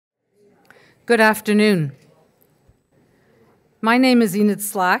Good afternoon. My name is Enid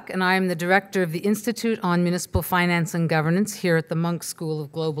Slack, and I am the director of the Institute on Municipal Finance and Governance here at the Munk School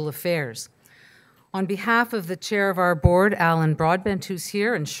of Global Affairs. On behalf of the chair of our board, Alan Broadbent, who's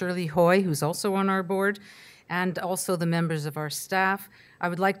here, and Shirley Hoy, who's also on our board, and also the members of our staff, I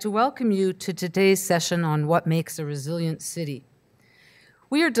would like to welcome you to today's session on what makes a resilient city.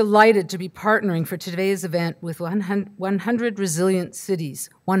 We are delighted to be partnering for today's event with 100 Resilient Cities,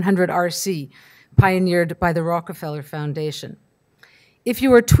 100 RC, pioneered by the Rockefeller Foundation. If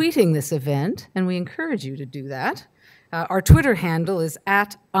you are tweeting this event, and we encourage you to do that, our Twitter handle is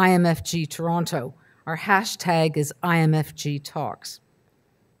 @IMFG Toronto. Our hashtag is IMFG Talks.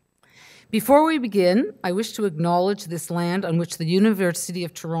 Before we begin, I wish to acknowledge this land on which the University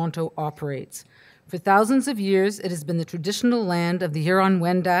of Toronto operates. For thousands of years, it has been the traditional land of the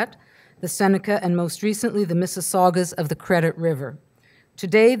Huron-Wendat, the Seneca, and most recently the Mississaugas of the Credit River.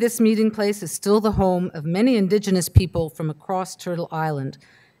 Today, this meeting place is still the home of many Indigenous people from across Turtle Island,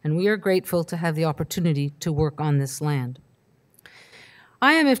 and we are grateful to have the opportunity to work on this land.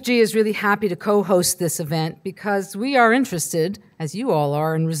 IMFG is really happy to co-host this event because we are interested, as you all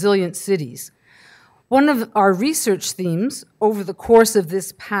are, in resilient cities. One of our research themes over the course of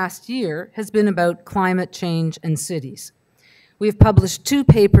this past year has been about climate change and cities. We have published 2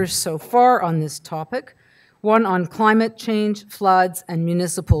 papers so far on this topic, one on climate change, floods, and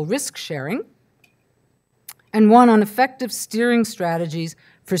municipal risk sharing, and one on effective steering strategies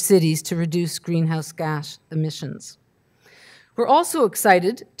for cities to reduce greenhouse gas emissions. We're also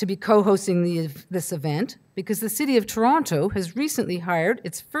excited to be co-hosting this event because the City of Toronto has recently hired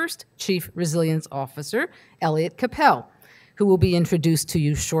its first Chief Resilience Officer, Elliott Cappell, who will be introduced to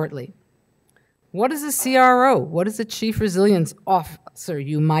you shortly. What is a CRO? What is a Chief Resilience Officer,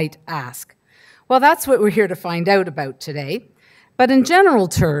 you might ask? Well, that's what we're here to find out about today. But in general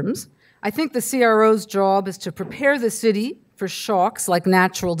terms, I think the CRO's job is to prepare the city for shocks like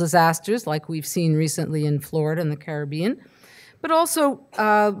natural disasters, like we've seen recently in Florida and the Caribbean, but also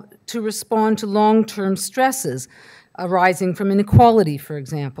to respond to long-term stresses arising from inequality, for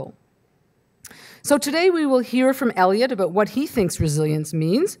example. So today we will hear from Elliott about what he thinks resilience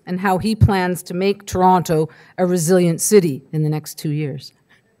means and how he plans to make Toronto a resilient city in the next 2 years.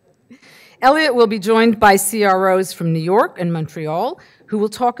 Elliott will be joined by CROs from New York and Montreal, who will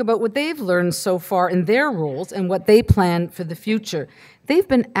talk about what they've learned so far in their roles and what they plan for the future. They've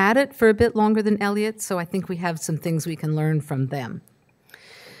been at it for a bit longer than Elliott, so I think we have some things we can learn from them.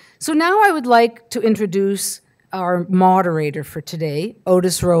 So now I would like to introduce our moderator for today,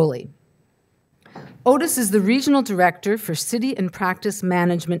 Otis Rolley. Otis is the Regional Director for City and Practice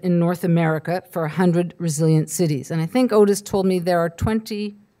Management in North America for 100 Resilient Cities. And I think Otis told me there are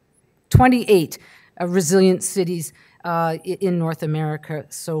 28 resilient cities in North America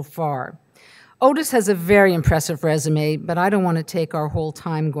so far. Otis has a very impressive resume, but I don't want to take our whole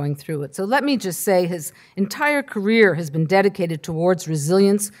time going through it. So let me just say his entire career has been dedicated towards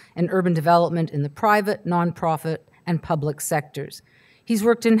resilience and urban development in the private, nonprofit, and public sectors. He's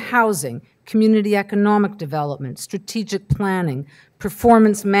worked in housing, community economic development, strategic planning,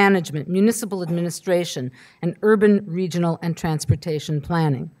 performance management, municipal administration, and urban, regional, and transportation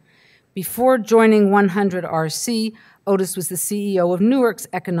planning. Before joining 100 RC, Otis was the CEO of Newark's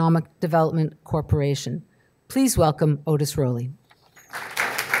Economic Development Corporation. Please welcome Otis Rolley.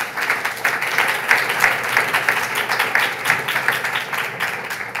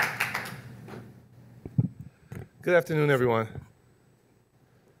 Good afternoon, everyone.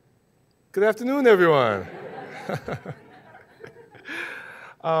 Good afternoon, everyone.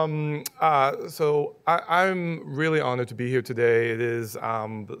 So I'm really honored to be here today. It is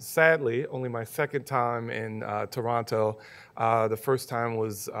sadly only my second time in Toronto. The first time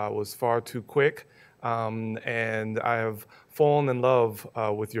was far too quick, and I have fallen in love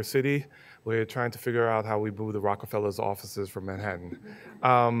with your city. We're trying to figure out how we move the Rockefeller's offices from Manhattan.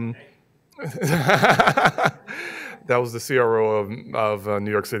 That was the CRO of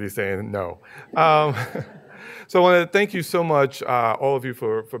New York City saying no. So I want to thank you so much, all of you,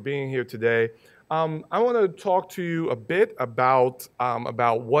 for being here today. I want to talk to you a bit about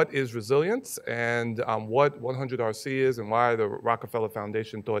what is resilience and what 100 RC is and why the Rockefeller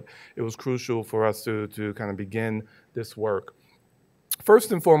Foundation thought it was crucial for us to kind of begin this work.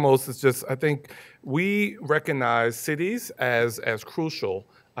 First and foremost, it's just, I think we recognize cities as crucial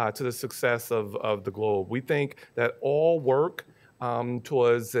to the success of the globe. We think that all work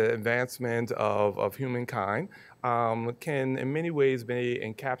towards the advancement of humankind can in many ways be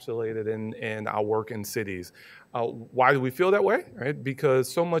encapsulated in our work in cities. Why do we feel that way? Right? Because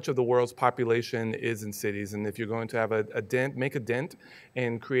so much of the world's population is in cities, and if you're going to have make a dent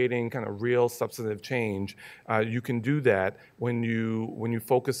in creating kind of real substantive change, you can do that when you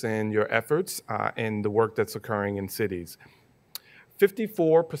focus in your efforts in the work that's occurring in cities.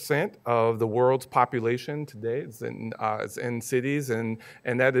 54% of the world's population today is in cities, and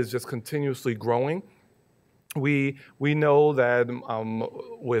that is just continuously growing. We know that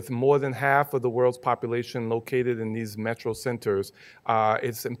with more than half of the world's population located in these metro centers,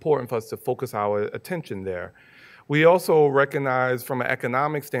 it's important for us to focus our attention there. We also recognize from an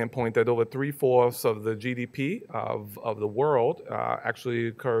economic standpoint that over 3/4 of the GDP of the world actually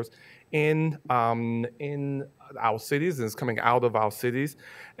occurs in our cities and is coming out of our cities.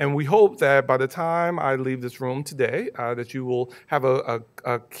 And we hope that by the time I leave this room today, that you will have a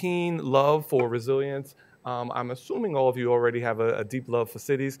keen love for resilience. I'm assuming all of you already have a deep love for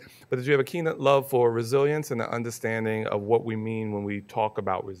cities, but that you have a keen love for resilience and an understanding of what we mean when we talk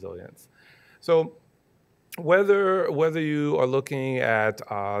about resilience. So whether you are looking at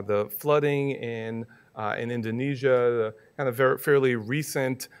the flooding in Indonesia, the kind of fairly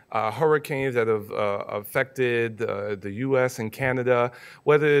recent hurricanes that have affected the U.S. and Canada,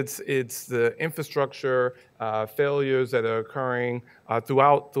 whether it's the infrastructure failures that are occurring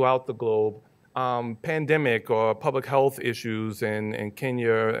throughout the globe, pandemic or public health issues in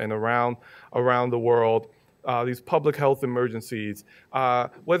Kenya and around the world, these public health emergencies,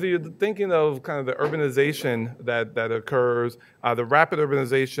 whether you're thinking of kind of the urbanization that occurs, the rapid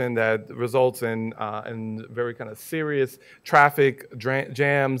urbanization that results in very kind of serious traffic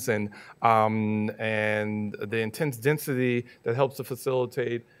jams and the intense density that helps to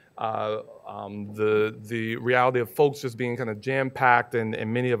facilitate the reality of folks just being kind of jam-packed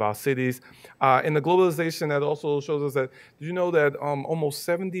in many of our cities. And the globalization that also shows us that, did you know that almost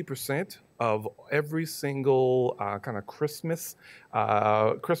 70% of every single kind of Christmas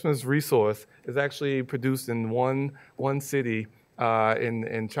resource is actually produced in one city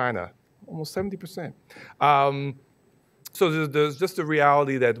in China? Almost 70%. So there's just the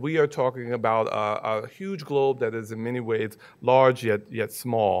reality that we are talking about a huge globe that is in many ways large yet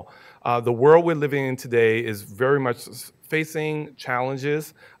small. The world we're living in today is very much facing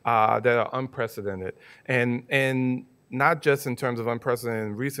challenges that are unprecedented, and not just in terms of unprecedented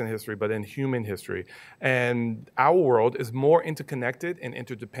in recent history, but in human history. And our world is more interconnected and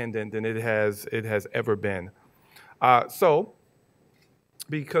interdependent than it has ever been. So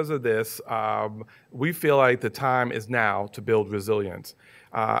because of this, we feel like the time is now to build resilience.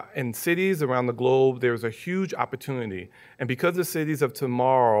 In cities around the globe, there's a huge opportunity. And because the cities of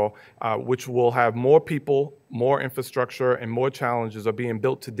tomorrow, which will have more people, more infrastructure, and more challenges are being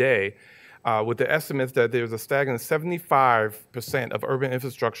built today, with the estimates that there's a staggering 75% of urban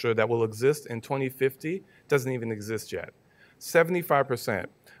infrastructure that will exist in 2050 doesn't even exist yet. 75%.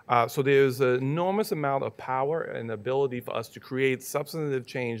 So there's an enormous amount of power and ability for us to create substantive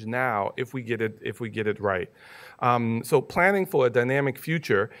change now if we get it right. So planning for a dynamic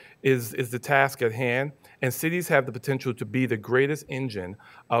future is the task at hand, and cities have the potential to be the greatest engine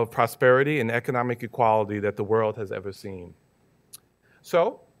of prosperity and economic equality that the world has ever seen.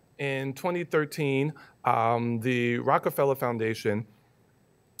 So in 2013, the Rockefeller Foundation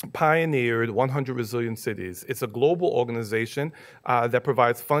pioneered 100 Resilient Cities. It's a global organization that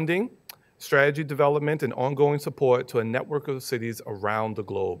provides funding, strategy development, and ongoing support to a network of cities around the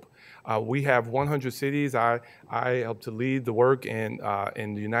globe. We have 100 cities. I help to lead the work in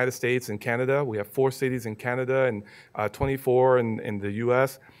the United States and Canada. We have 4 cities in Canada and 24 in the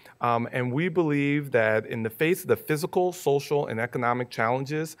US. And we believe that in the face of the physical, social, and economic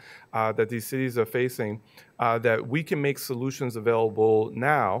challenges that these cities are facing, that we can make solutions available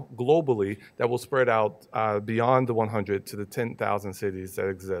now globally that will spread out beyond the 100 to the 10,000 cities that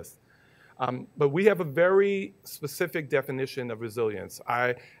exist. But we have a very specific definition of resilience.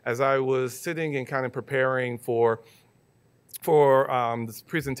 As I was sitting and kind of preparing for this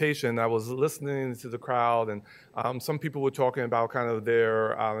presentation, I was listening to the crowd, and some people were talking about kind of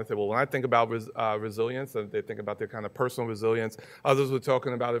their, they said, well, when I think about resilience, they think about their kind of personal resilience. Others were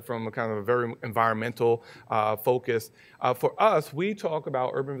talking about it from a kind of a very environmental focus. For us, we talk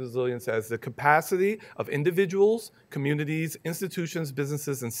about urban resilience as the capacity of individuals, communities, institutions,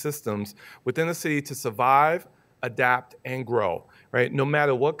 businesses, and systems within a city to survive, adapt, and grow, right? No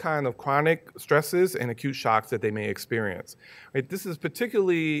matter what kind of chronic stresses and acute shocks that they may experience. Right? This is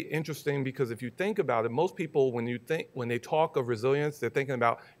particularly interesting because if you think about it, most people, when they talk of resilience, they're thinking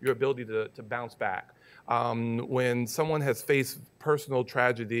about your ability to bounce back. when someone has faced personal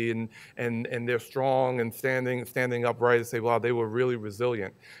tragedy and they're strong and standing upright and say, wow, they were really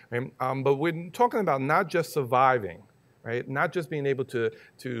resilient. Right? But we're talking about not just surviving, right? Not just being able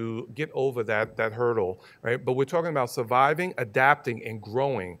to get over that hurdle, right? But we're talking about surviving, adapting, and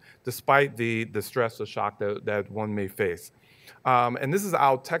growing despite the stress or shock that one may face. And this is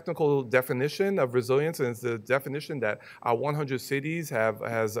our technical definition of resilience, and it's the definition that our 100 cities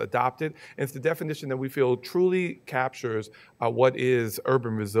has adopted. And it's the definition that we feel truly captures what is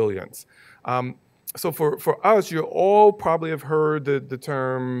urban resilience. So for us, you all probably have heard the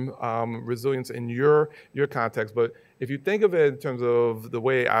term resilience in your context, but if you think of it in terms of the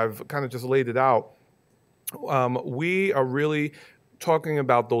way I've kind of just laid it out, we are really talking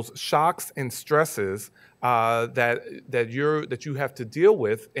about those shocks and stresses that you have to deal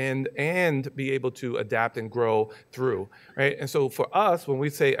with and be able to adapt and grow through, right? And so for us, when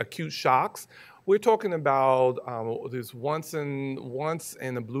we say acute shocks, we're talking about these once in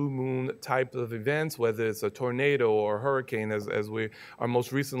a blue moon type of events, whether it's a tornado or a hurricane, as we are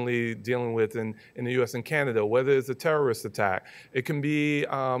most recently dealing with in the U.S. and Canada, whether it's a terrorist attack. It can be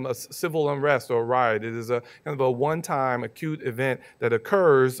a civil unrest or a riot. It is a kind of a one-time acute event that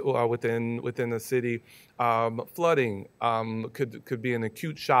occurs within a city. Flooding could be an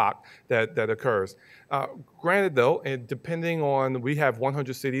acute shock that occurs. Granted, though, and depending on, we have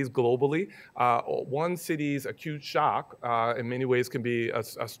 100 cities globally. One city's acute shock, in many ways, can be a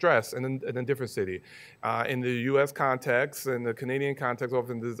stress in a different city. In the U.S. context, in the Canadian context,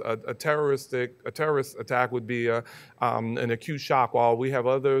 often a terrorist attack would be an acute shock, while we have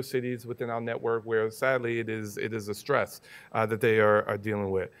other cities within our network where, sadly, it is a stress that they are dealing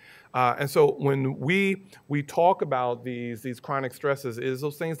with. And so when we talk about these chronic stresses, it is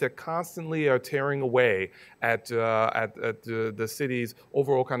those things that constantly are tearing away at the city's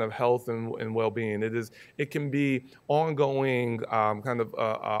overall kind of health and well-being. It can be ongoing kind of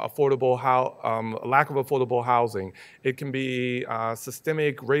lack of affordable housing. It can be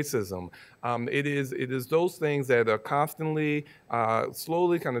systemic racism. It is those things that are constantly,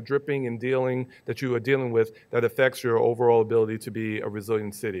 slowly kind of dripping and that you are dealing with that affects your overall ability to be a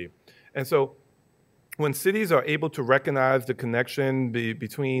resilient city. And so when cities are able to recognize the connection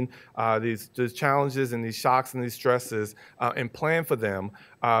between these challenges and these shocks and these stresses and plan for them,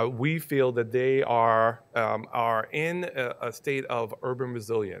 we feel that they are in a state of urban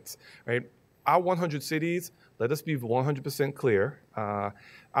resilience, right? Our 100 cities, let us be 100% clear, our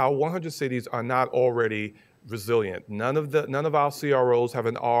 100 cities are not already resilient. None of our CROs have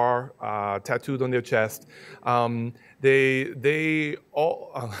an R tattooed on their chest. They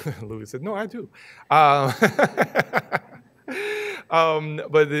all, Louise said, no, I do. But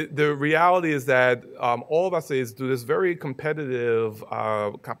the reality is that all of our cities, through this very competitive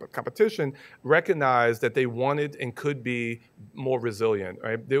competition, recognize that they wanted and could be more resilient.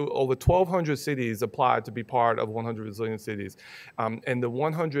 Right? There were over 1,200 cities applied to be part of 100 resilient cities, and the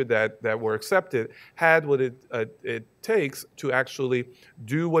 100 that were accepted had what it takes to actually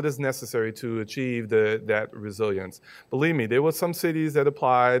do what is necessary to achieve that resilience. Believe me, there were some cities that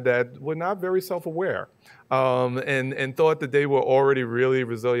applied that were not very self-aware. And thought that they were already really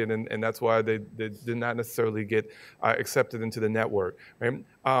resilient, and that's why they did not necessarily get accepted into the network. Right?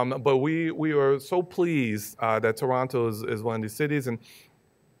 But we are so pleased that Toronto is one of these cities, and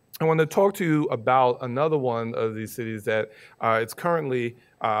I want to talk to you about another one of these cities that it's currently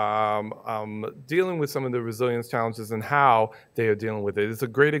dealing with some of the resilience challenges and how they are dealing with it. It's a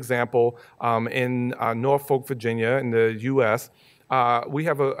great example in Norfolk, Virginia, in the U.S. We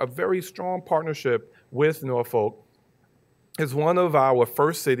have a very strong partnership with Norfolk. It's one of our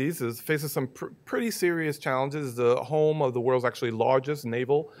first cities. It faces some pretty serious challenges. It's the home of the world's actually largest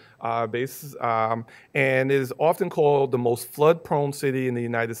naval base, and is often called the most flood-prone city in the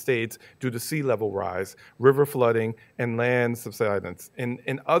United States due to sea level rise, river flooding, and land subsidence.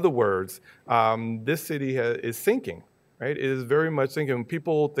 In other words, this city is sinking. Right? It is very much sinking. When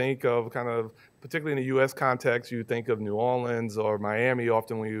people think of kind of, particularly in the U.S. context, you think of New Orleans or Miami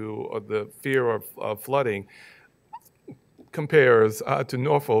often when the fear of flooding compares to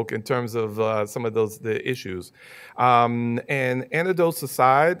Norfolk in terms of some of the issues. And anecdotes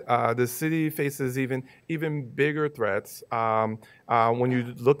aside, the city faces even bigger threats when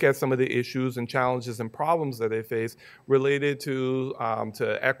you look at some of the issues and challenges and problems that they face related to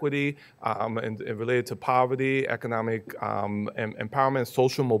equity and related to poverty, economic empowerment,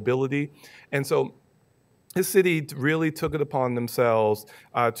 social mobility. And so this city really took it upon themselves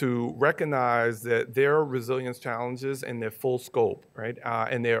to recognize that their resilience challenges and their full scope, right,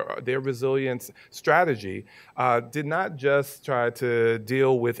 and their resilience strategy did not just try to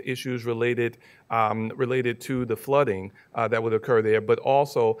deal with issues related related to the flooding that would occur there, but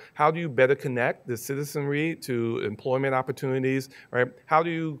also how do you better connect the citizenry to employment opportunities, right? How do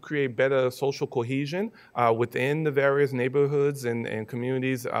you create better social cohesion within the various neighborhoods and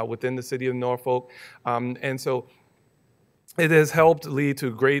communities within the city of Norfolk? And so it has helped lead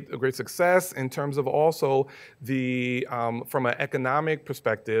to great success in terms of also the, from an economic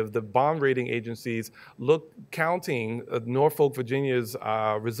perspective, the bond rating agencies counting Norfolk, Virginia's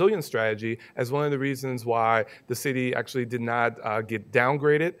resilience strategy as one of the reasons why the city actually did not get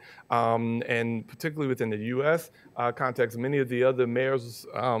downgraded. And particularly within the U.S. Context, many of the other mayors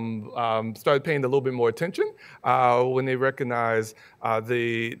started paying a little bit more attention when they recognized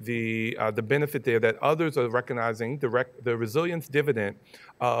the benefit there that others are recognizing the resilience dividend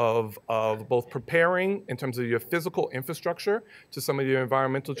of both preparing in terms of your physical infrastructure to some of your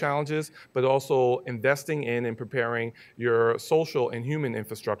environmental challenges, but also investing in and preparing your social and human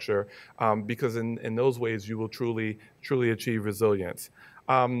infrastructure, because in those ways you will truly achieve resilience.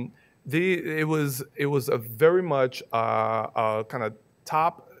 It was a very much kind of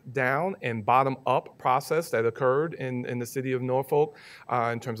top-down and bottom-up process that occurred in the city of Norfolk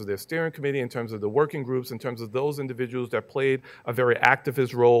in terms of their steering committee, in terms of the working groups, in terms of those individuals that played a very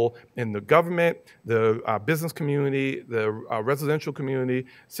activist role in the government, the business community, the residential community,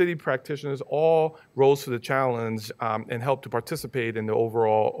 city practitioners, all rose to the challenge and helped to participate in the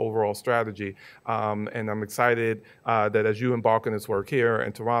overall strategy. And I'm excited that as you embark on this work here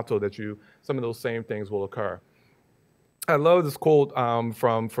in Toronto, that some of those same things will occur. I love this quote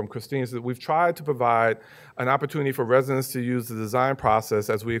from Christine, that we've tried to provide an opportunity for residents to use the design process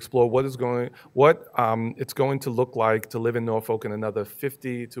as we explore what it's going to look like to live in Norfolk in another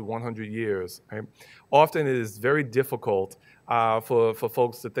 50 to 100 years. Right? Often it is very difficult for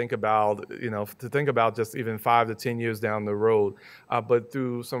folks to think about, just even 5 to 10 years down the road. But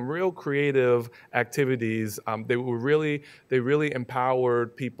through some real creative activities, they really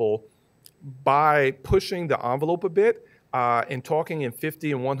empowered people by pushing the envelope a bit. And talking in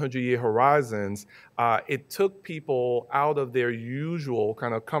 50 and 100-year horizons, it took people out of their usual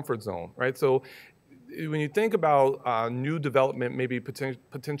kind of comfort zone, right? So when you think about new development maybe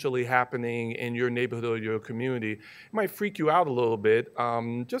potentially happening in your neighborhood or your community, it might freak you out a little bit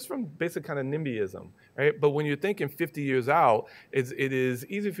just from basic kind of NIMBYism, right? But when you're thinking 50 years out, it is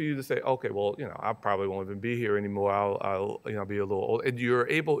easy for you to say, okay, well, I probably won't even be here anymore. I'll be a little old. And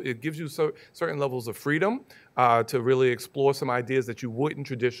it gives you certain levels of freedom to really explore some ideas that you wouldn't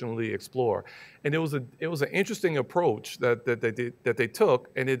traditionally explore. And it was an interesting approach that they took,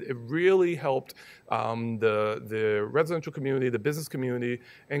 and it really helped the residential community, the business community,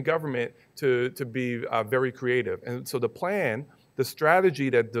 and government to be very creative. And so the strategy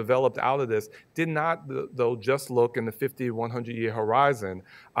that developed out of this did not, though, just look in the 50, 100-year horizon,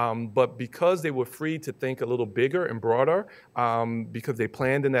 but because they were free to think a little bigger and broader, because they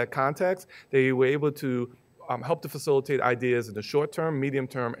planned in that context, they were able to help to facilitate ideas in the short term, medium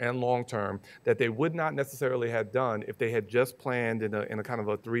term, and long term that they would not necessarily have done if they had just planned in a kind of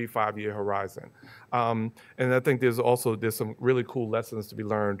a 3-5 year horizon. And I think there's some really cool lessons to be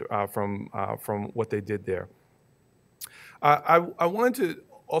learned from what they did there. I wanted to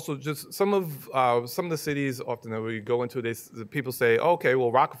also just some of the cities often that we go into, people say, okay,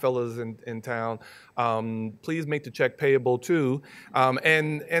 well, Rockefeller's in town. Please make the check payable too,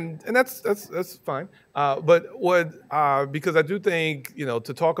 and that's fine. But because I do think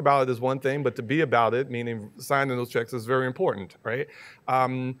to talk about it is one thing, but to be about it, meaning signing those checks, is very important, right?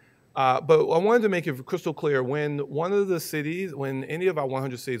 But I wanted to make it crystal clear when any of our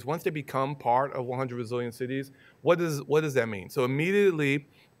 100 cities, once they become part of 100 resilient cities, what does that mean? So immediately,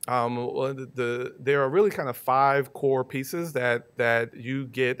 there are really kind of 5 core pieces that you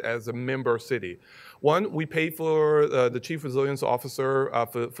get as a member city. One, we pay for the chief resilience officer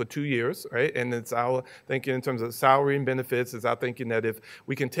for 2 years, right? And it's our thinking in terms of salary and benefits. It's our thinking that if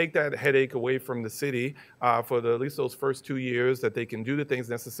we can take that headache away from the city for at least those first 2 years, that they can do the things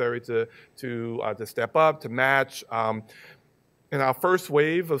necessary to step up, to match. In our first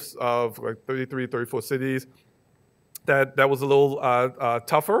wave of like 33, 34 cities, that was a little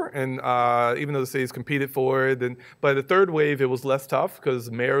tougher, and even though the cities competed for it, but the third wave, it was less tough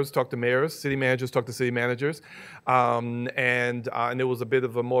because mayors talk to mayors, city managers talk to city managers, and there was a bit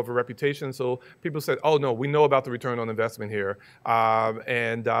of more of a reputation. So people said, "Oh no, we know about the return on investment here."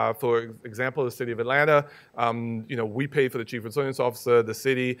 And for example, the city of Atlanta, we paid for the chief resilience officer. The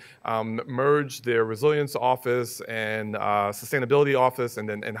city merged their resilience office and sustainability office,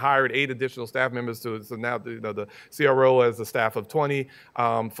 and hired 8 additional staff members. So now the CRO as a staff of 20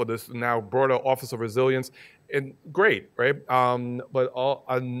 for this now broader Office of Resilience. and great, right? But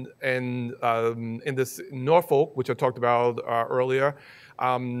in this Norfolk, which I talked about earlier,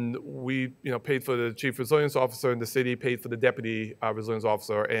 we paid for the chief resilience officer in the city, paid for the deputy resilience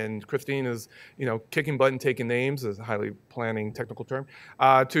officer, and Christine is kicking butt and taking names, is a highly planning technical term,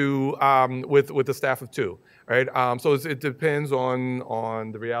 with the staff of 2, right? So it depends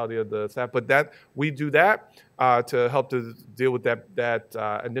on the reality of the staff, but we do that to help to deal with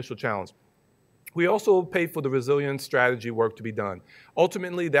that initial challenge. We also pay for the resilience strategy work to be done.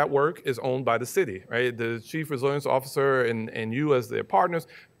 Ultimately, that work is owned by the city, right? The chief resilience officer and you as their partners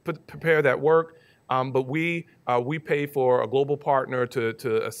prepare that work, but we pay for a global partner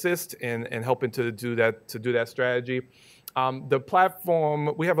to assist in helping to do that strategy. The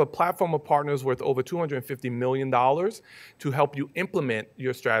platform, we have a platform of partners worth over $250 million to help you implement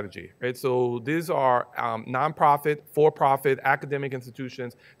your strategy, right? So these are nonprofit, for-profit, academic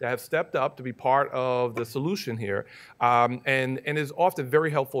institutions that have stepped up to be part of the solution here, and is often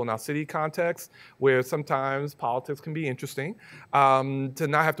very helpful in our city context, where sometimes politics can be interesting, to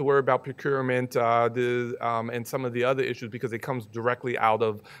not have to worry about procurement and some of the other issues because it comes directly out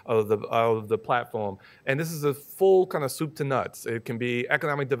of the platform. And this is a full kind of soup to nuts. It can be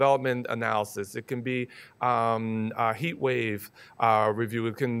economic development analysis. It can be heat wave review.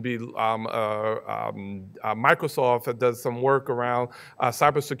 It can be Microsoft that does some work around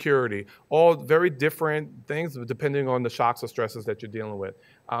cybersecurity. All very different things depending on the shocks or stresses that you're dealing with.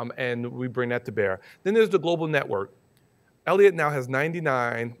 And we bring that to bear. Then there's the global network. Elliott now has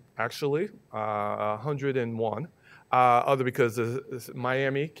 99, actually, 101. Because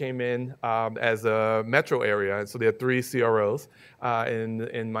Miami came in as a metro area, and so there are 3 CROs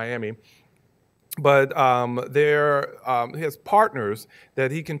in Miami. But he has partners that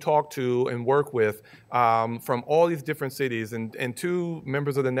he can talk to and work with from all these different cities. And 2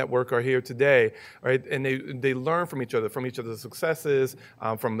 members of the network are here today, right? And they learn from each other's successes,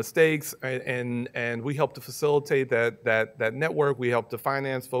 from mistakes, and we help to facilitate that network. We help to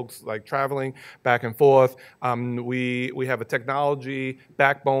finance folks like traveling back and forth. We have a technology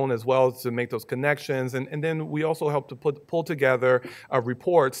backbone as well to make those connections. And then we also help to pull together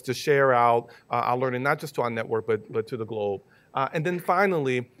reports to share out our learning, not just to our network, but to the globe. And then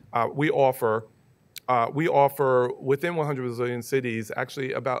finally, we offer within 100 Resilient Cities,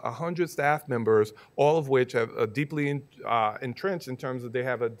 actually about 100 staff members, all of which have deeply entrenched in terms of they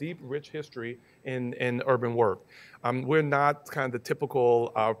have a deep, rich history in urban work. We're not kind of the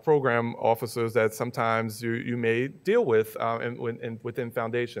typical program officers that sometimes you may deal with within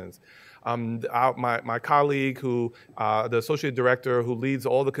foundations. My colleague, the associate director who leads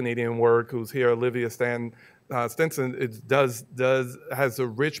all the Canadian work, who's here, Olivia Stenson, has a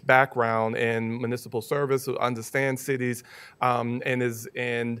rich background in municipal service, who understands cities, I,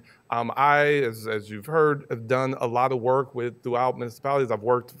 as you've heard, have done a lot of work throughout municipalities. I've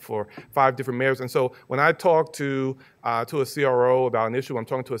worked for 5 different mayors, and so when I talk to a CRO about an issue, I'm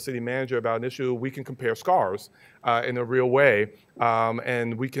talking to a city manager about an issue, we can compare scars in a real way,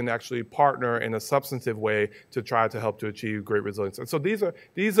 and we can actually partner in a substantive way to try to help to achieve great resilience. And so these are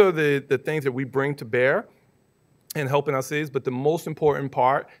the things that we bring to bear in helping our cities, but the most important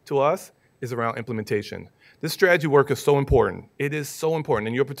part to us is around implementation. This strategy work is so important. It is so important,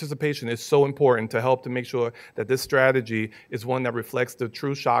 and your participation is so important to help to make sure that this strategy is one that reflects the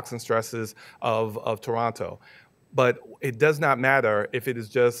true shocks and stresses of Toronto. But it does not matter if it is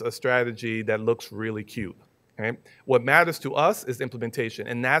just a strategy that looks really cute. Right? What matters to us is implementation,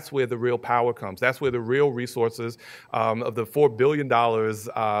 and that's where the real power comes. That's where the real resources of the $4 billion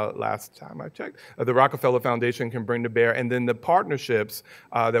last time I checked, the Rockefeller Foundation can bring to bear, and then the partnerships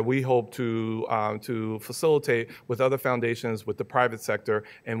that we hope to facilitate with other foundations, with the private sector,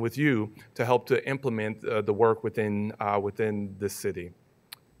 and with you to help to implement the work within this city.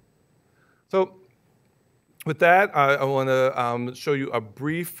 So, with that, I want to show you a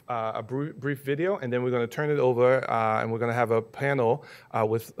brief video, and then we're going to turn it over, and we're going to have a panel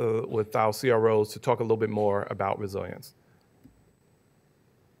with our CROs to talk a little bit more about resilience.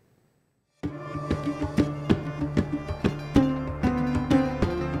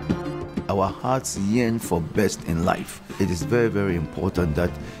 Our hearts yearn for best in life. It is very, very important that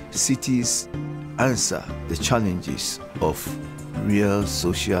cities answer the challenges of real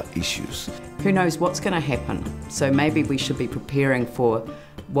social issues. Who knows what's going to happen? So maybe we should be preparing for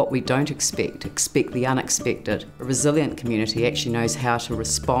what we don't expect the unexpected. A resilient community actually knows how to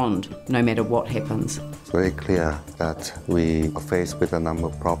respond no matter what happens. It's very clear that we are faced with a number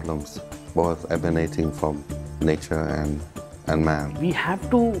of problems, both emanating from nature and man. We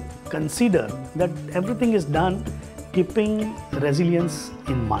have to consider that everything is done keeping resilience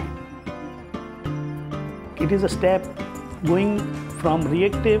in mind. It is a step going from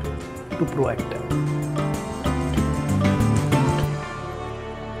reactive to proactive.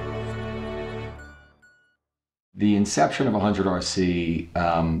 The inception of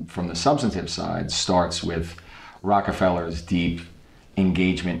 100RC from the substantive side starts with Rockefeller's deep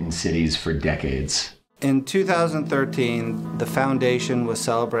engagement in cities for decades. In 2013, the foundation was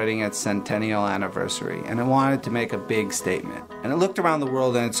celebrating its centennial anniversary, and it wanted to make a big statement. And it looked around the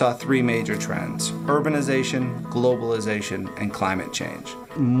world and it saw three major trends: urbanization, globalization, and climate change.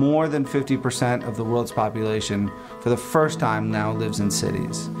 More than 50% of the world's population, for the first time, now lives in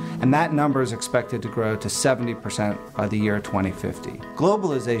cities. And that number is expected to grow to 70% by the year 2050.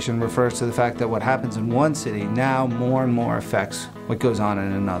 Globalization refers to the fact that what happens in one city now more and more affects what goes on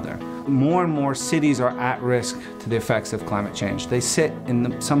in another. More and more cities are at risk to the effects of climate change. They sit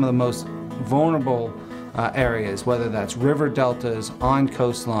in some of the most vulnerable areas, whether that's river deltas, on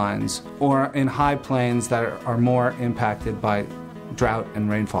coastlines, or in high plains that are more impacted by drought and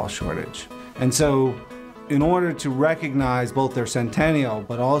rainfall shortage. And so, in order to recognize both their centennial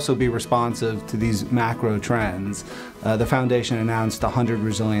but also be responsive to these macro trends, the foundation announced 100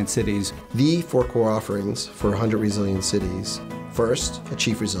 Resilient Cities. The four core offerings for 100 Resilient Cities: first, a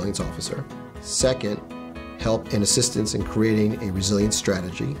Chief Resilience Officer; second, help and assistance in creating a resilience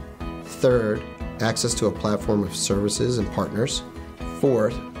strategy; third, access to a platform of services and partners;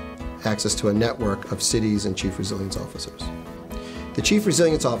 fourth, access to a network of cities and Chief Resilience Officers. The Chief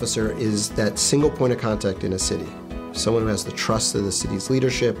Resilience Officer is that single point of contact in a city, someone who has the trust of the city's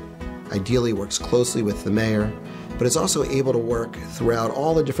leadership, ideally works closely with the mayor, but is also able to work throughout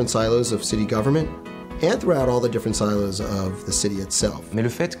all the different silos of city government and throughout all the different silos of the city itself. Mais le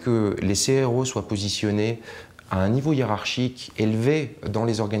fait que les CRO soient positionnés à un niveau hiérarchique élevé dans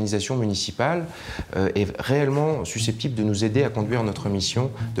les organisations municipales est réellement susceptible de nous aider à conduire notre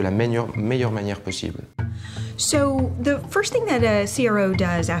mission de la meilleure manière possible. So the first thing that a CRO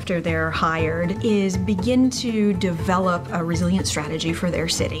does after they're hired is begin to develop a resilient strategy for their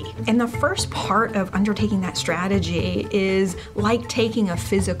city. And the first part of undertaking that strategy is like taking a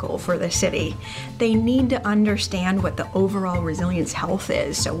physical for the city. They need to understand what the overall resilience health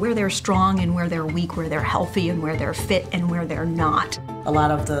is, so where they're strong and where they're weak, where they're healthy and where they're fit and where they're not. A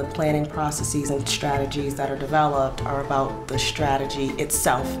lot of the planning processes and strategies that are developed are about the strategy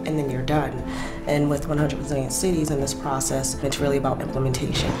itself, and then you're done. And with 100 Resilient Cities in this process, it's really about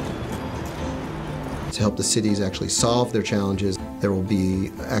implementation. To help the cities actually solve their challenges, there will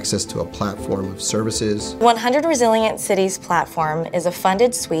be access to a platform of services. 100 Resilient Cities platform is a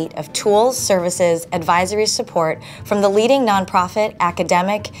funded suite of tools, services, advisory support from the leading nonprofit,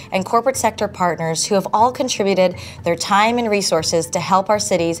 academic, and corporate sector partners who have all contributed their time and resources to help our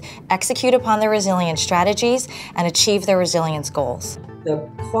cities execute upon their resilience strategies and achieve their resilience goals. The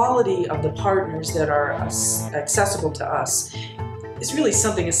quality of the partners that are accessible to us is really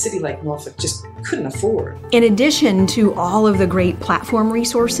something a city like Norfolk just couldn't afford. In addition to all of the great platform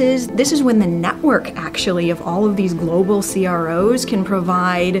resources, this is when the network actually of all of these global CROs can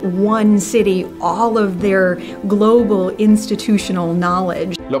provide one city all of their global institutional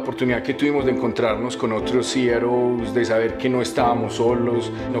knowledge. La oportunidad que tuvimos de encontrarnos con otros CROs, de saber que no estábamos solos,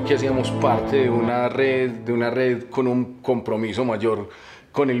 no que hacíamos parte de una red con un compromiso mayor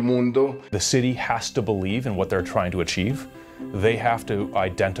con el mundo. The city has to believe in what they're trying to achieve. They have to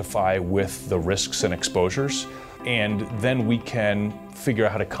identify with the risks and exposures, and then we can figure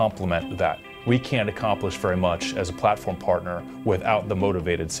out how to complement that. We can't accomplish very much as a platform partner without the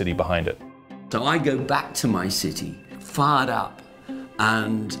motivated city behind it. So I go back to my city, fired up,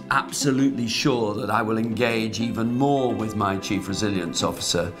 and absolutely sure that I will engage even more with my Chief Resilience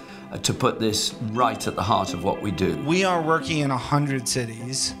Officer to put this right at the heart of what we do. We are working in 100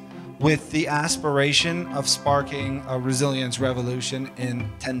 cities with the aspiration of sparking a resilience revolution in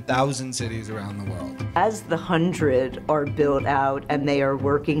 10,000 cities around the world. As the 100 are built out and they are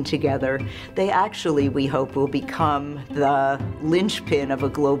working together, they actually, we hope, will become the linchpin of a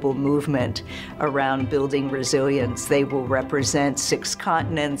global movement around building resilience. They will represent 6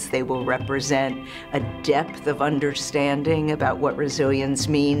 continents. They will represent a depth of understanding about what resilience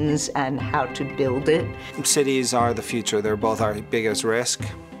means and how to build it. Cities are the future. They're both our biggest risk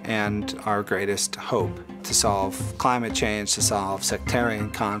and our greatest hope to solve climate change, to solve sectarian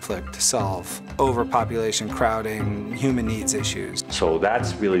conflict, to solve overpopulation, crowding, human needs issues. So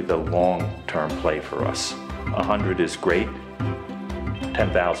that's really the long-term play for us. 100 is great,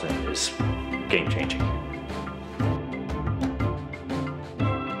 10,000 is game-changing.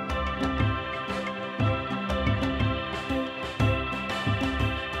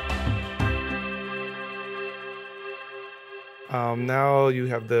 Now you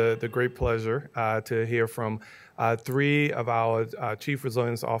have the great pleasure to hear from three of our Chief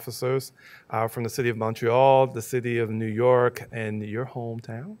Resilience Officers from the City of Montreal, the City of New York, and your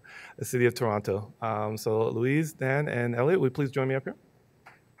hometown, the City of Toronto. So Louise, Dan, and Elliott, will you please join me up here?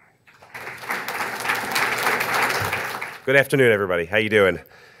 Good afternoon, everybody. How you doing?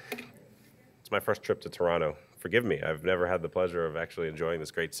 It's my first trip to Toronto. Forgive me, I've never had the pleasure of actually enjoying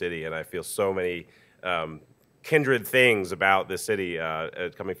this great city, and I feel so many kindred things about this city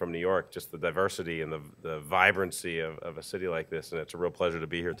coming from New York, just the diversity and the vibrancy of a city like this, and it's a real pleasure to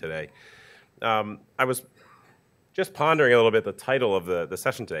be here today. I was just pondering a little bit the title of the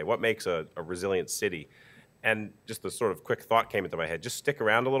session today, what makes a resilient city? And just the sort of quick thought came into my head, just stick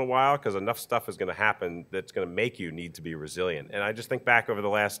around a little while because enough stuff is going to happen that's going to make you need to be resilient. And I just think back over the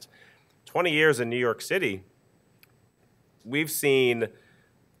last 20 years in New York City, we've seen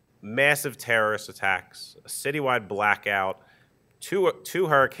massive terrorist attacks, a citywide blackout, two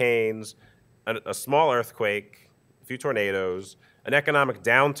hurricanes, a small earthquake, a few tornadoes, an economic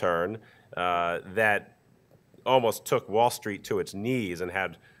downturn that almost took Wall Street to its knees and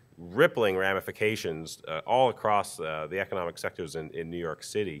had rippling ramifications all across the economic sectors in New York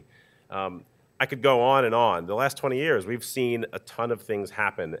City. I could go on and on. The last 20 years, we've seen a ton of things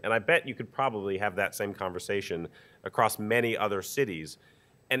happen, and I bet you could probably have that same conversation across many other cities.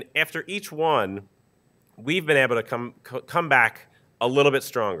 And after each one, we've been able to come back a little bit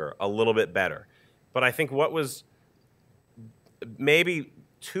stronger, a little bit better. But I think what was maybe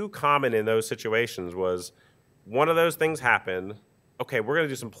too common in those situations was one of those things happened. Okay, we're going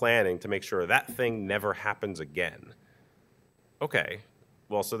to do some planning to make sure that thing never happens again. Okay,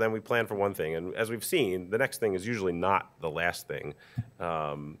 well, so then we plan for one thing, and as we've seen, the next thing is usually not the last thing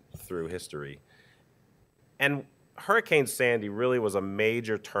through history. And Hurricane Sandy really was a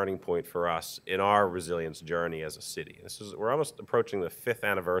major turning point for us in our resilience journey as a city. We're almost approaching the 5th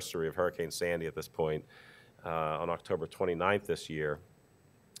anniversary of Hurricane Sandy at this point on October 29th this year.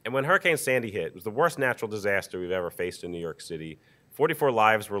 And when Hurricane Sandy hit, it was the worst natural disaster we've ever faced in New York City. 44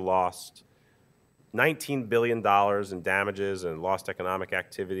 lives were lost, $19 billion in damages and lost economic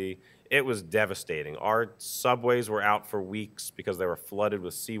activity. It was devastating. Our subways were out for weeks because they were flooded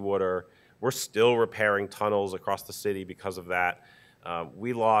with seawater. We're still repairing tunnels across the city because of that.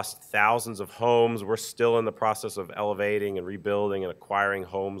 We lost thousands of homes. We're still in the process of elevating and rebuilding and acquiring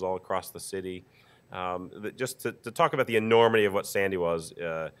homes all across the city. Just to talk about the enormity of what Sandy was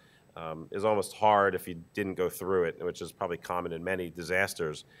is almost hard if you didn't go through it, which is probably common in many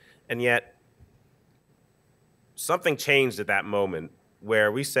disasters. And yet, something changed at that moment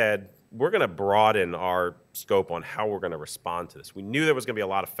where we said, we're going to broaden our scope on how we're going to respond to this. We knew there was going to be a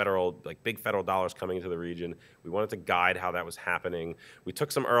lot of federal, big federal dollars coming into the region. We wanted to guide how that was happening. We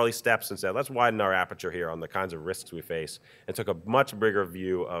took some early steps and said, let's widen our aperture here on the kinds of risks we face, and took a much bigger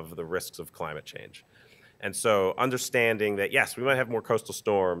view of the risks of climate change. And so understanding that, yes, we might have more coastal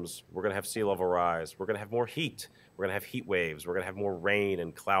storms, we're going to have sea level rise, we're going to have more heat, we're going to have heat waves, we're going to have more rain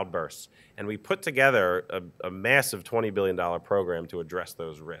and cloud bursts. And we put together a massive $20 billion program to address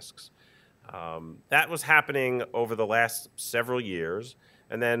those risks. That was happening over the last several years.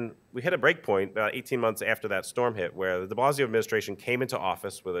 And then we hit a break point about 18 months after that storm hit, where the de Blasio administration came into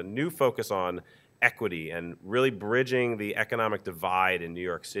office with a new focus on equity and really bridging the economic divide in New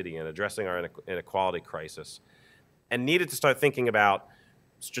York City and addressing our inequality crisis, and needed to start thinking about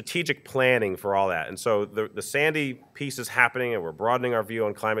strategic planning for all that. And so the Sandy piece is happening, and we're broadening our view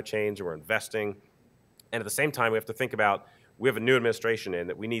on climate change, and we're investing. And at the same time, we have to think about, we have a new administration in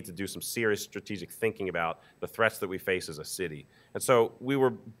that we need to do some serious strategic thinking about the threats that we face as a city. And so we were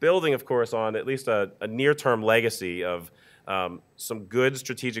building, of course, on at least a near-term legacy of some good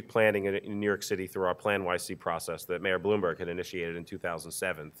strategic planning in New York City through our Plan YC process that Mayor Bloomberg had initiated in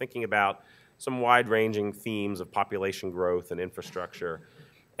 2007, thinking about some wide-ranging themes of population growth and infrastructure.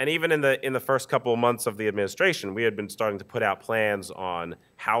 And even in the first couple of months of the administration, we had been starting to put out plans on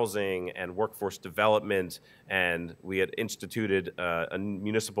housing and workforce development, and we had instituted a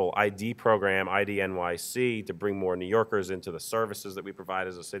municipal ID program, ID NYC, to bring more New Yorkers into the services that we provide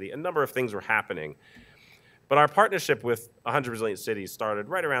as a city. A number of things were happening. But our partnership with 100 Resilient Cities started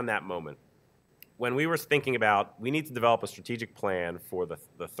right around that moment, when we were thinking about, we need to develop a strategic plan for the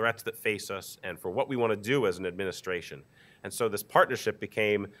threats that face us and for what we want to do as an administration. And so this partnership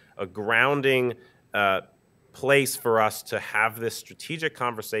became a grounding place for us to have this strategic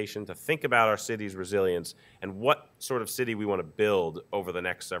conversation, to think about our city's resilience and what sort of city we want to build over the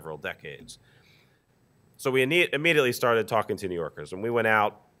next several decades. So we immediately started talking to New Yorkers, and we went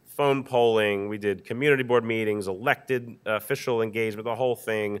out, phone polling, we did community board meetings, elected official engagement, the whole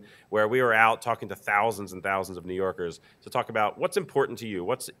thing, where we were out talking to thousands and thousands of New Yorkers to talk about what's important to you,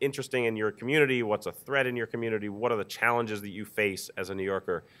 what's interesting in your community, what's a threat in your community, what are the challenges that you face as a New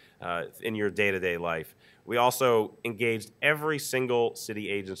Yorker in your day-to-day life. We also engaged every single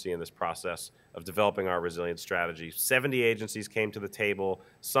city agency in this process of developing our resilience strategy. 70 agencies came to the table,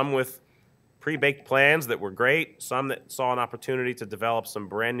 some with pre-baked plans that were great, some that saw an opportunity to develop some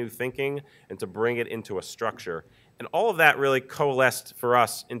brand new thinking and to bring it into a structure. And all of that really coalesced for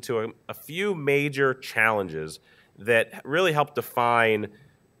us into a few major challenges that really helped define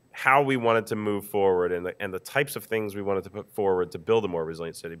how we wanted to move forward and the types of things we wanted to put forward to build a more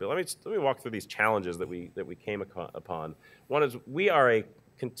resilient city. But let me walk through these challenges that we came upon. One is we are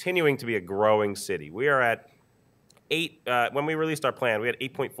continuing to be a growing city. We are at when we released our plan, we had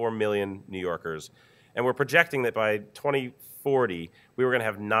 8.4 million New Yorkers, and we're projecting that by 2040, we were going to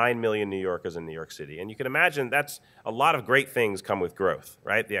have 9 million New Yorkers in New York City. And you can imagine that's a lot of great things come with growth,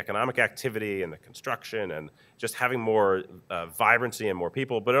 right? The economic activity and the construction and just having more vibrancy and more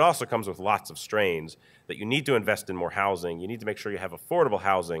people, but it also comes with lots of strains that you need to invest in more housing. You need to make sure you have affordable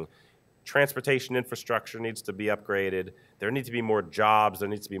housing. Transportation infrastructure needs to be upgraded. There need to be more jobs. There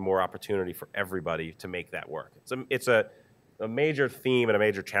needs to be more opportunity for everybody to make that work. It's a major theme and a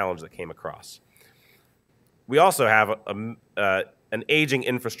major challenge that came across. We also have an aging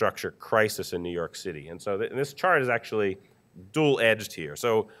infrastructure crisis in New York City. And so this chart is actually dual-edged here.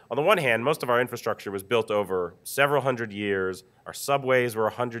 So on the one hand, most of our infrastructure was built over several hundred years. Our subways were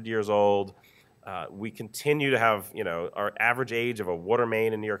 100 years old. We continue to have, our average age of a water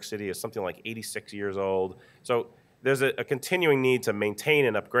main in New York City is something like 86 years old. So there's a continuing need to maintain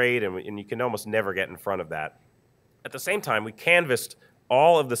and upgrade, and you can almost never get in front of that. At the same time, we canvassed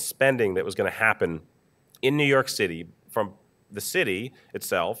all of the spending that was going to happen in New York City from the city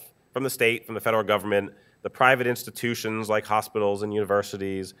itself, from the state, from the federal government, the private institutions like hospitals and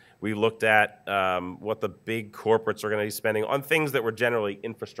universities. We looked at what the big corporates are going to be spending on things that were generally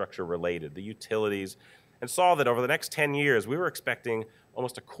infrastructure related, the utilities, and saw that over the next 10 years, we were expecting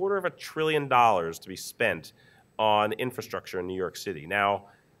almost $250 billion to be spent on infrastructure in New York City. Now,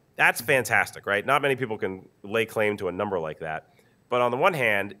 that's fantastic, right? Not many people can lay claim to a number like that. But on the one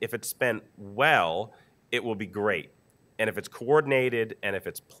hand, if it's spent well, it will be great. And if it's coordinated and if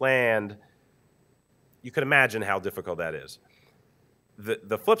it's planned, you can imagine how difficult that is.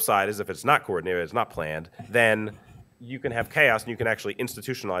 The flip side is if it's not coordinated, it's not planned, then you can have chaos and you can actually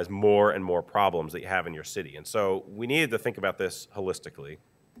institutionalize more and more problems that you have in your city. And so we needed to think about this holistically.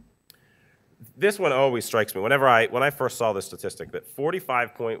 This one always strikes me. When I first saw this statistic that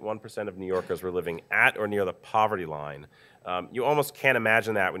 45.1% of New Yorkers were living at or near the poverty line, you almost can't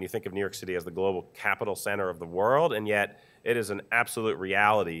imagine that when you think of New York City as the global capital center of the world, and yet it is an absolute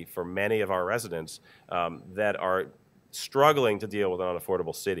reality for many of our residents that are struggling to deal with an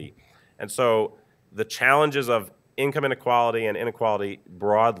unaffordable city. And so the challenges of income inequality and inequality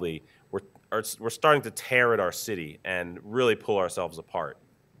broadly, we're starting to tear at our city and really pull ourselves apart.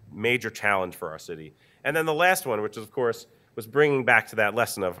 Major challenge for our city. And then the last one, which of course was bringing back to that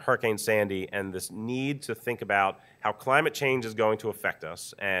lesson of Hurricane Sandy and this need to think about how climate change is going to affect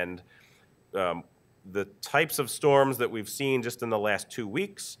us and the types of storms that we've seen just in the last 2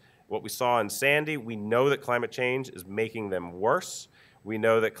 weeks, what we saw in Sandy, we know that climate change is making them worse. We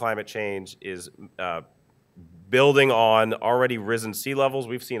know that climate change is building on already risen sea levels.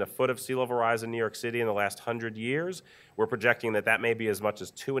 We've seen a foot of sea level rise in New York City in the last 100 years. We're projecting that may be as much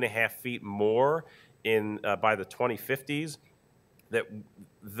as 2.5 feet more by the 2050s. That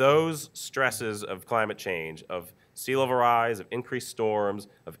those stresses of climate change, of sea level rise, of increased storms,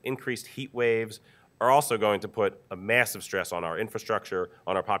 of increased heat waves, are also going to put a massive stress on our infrastructure,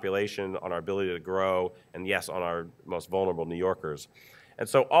 on our population, on our ability to grow, and yes, on our most vulnerable New Yorkers. And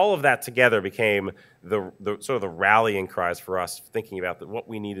so all of that together became the sort of the rallying cries for us, thinking about what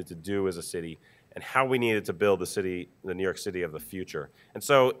we needed to do as a city and how we needed to build the New York City of the future. And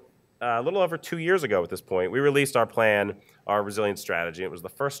so a little over 2 years ago at this point, we released our plan, our resilience strategy. It was the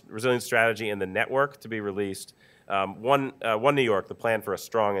first resilience strategy in the network to be released. One New York, the plan for a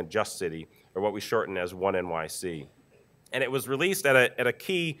strong and just city, or what we shorten as One NYC. And it was released at a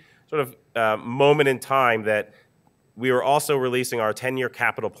key sort of moment in time that we were also releasing our 10-year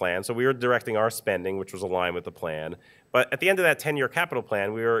capital plan. So we were directing our spending, which was aligned with the plan. But at the end of that 10-year capital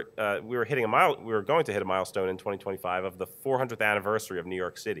plan, we were going to hit a milestone in 2025 of the 400th anniversary of New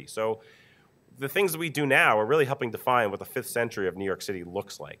York City. So the things that we do now are really helping define what the 5th century of New York City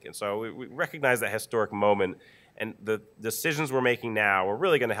looks like. And so we recognize that historic moment, and the decisions we're making now are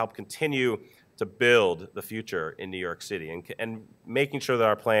really going to help continue to build the future in New York City and making sure that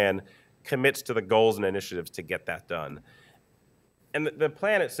our plan commits to the goals and initiatives to get that done. And the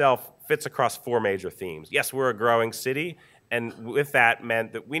plan itself fits across 4 major themes. Yes, we're a growing city, and with that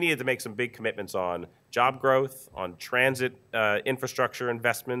meant that we needed to make some big commitments on job growth, on transit infrastructure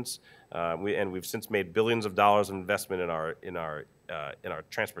investments, and we've since made billions of dollars of investment in our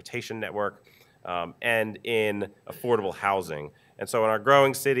transportation network, and in affordable housing. And so in our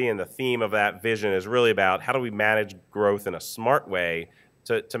growing city, and the theme of that vision is really about how do we manage growth in a smart way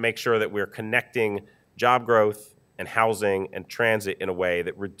to make sure that we're connecting job growth and housing and transit in a way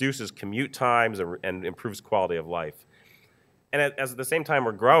that reduces commute times and improves quality of life. And at the same time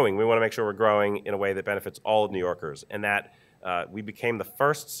we're growing, we want to make sure we're growing in a way that benefits all of New Yorkers, and that we became the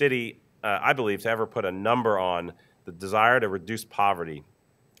first city, I believe, to ever put a number on the desire to reduce poverty.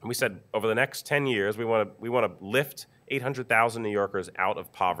 And we said over the next 10 years, we want to lift 800,000 New Yorkers out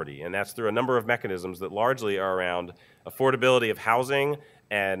of poverty, and that's through a number of mechanisms that largely are around affordability of housing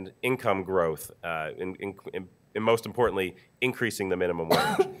and income growth, and most importantly, increasing the minimum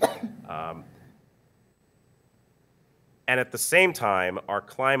wage. And at the same time, our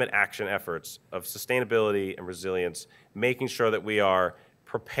climate action efforts of sustainability and resilience, making sure that we are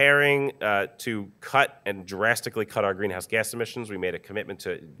preparing to cut and drastically cut our greenhouse gas emissions. We made a commitment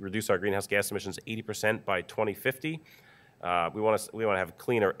to reduce our greenhouse gas emissions 80% by 2050. We want to have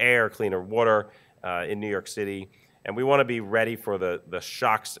cleaner air, cleaner water in New York City, and we want to be ready for the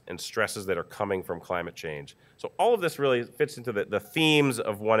shocks and stresses that are coming from climate change. So all of this really fits into the themes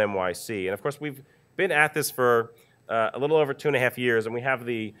of One NYC, and of course we've been at this for a little over 2.5 years, and we have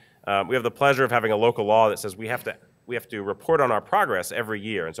the pleasure of having a local law that says we have to report on our progress every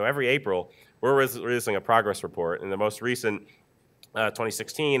year. And so every April, we're releasing a progress report. In the most recent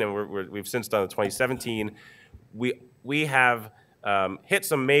 2016, and we've since done the 2017, we have hit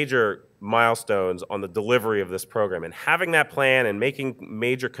some major milestones on the delivery of this program. And having that plan and making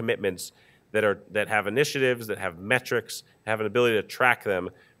major commitments that have initiatives, that have metrics, have an ability to track them,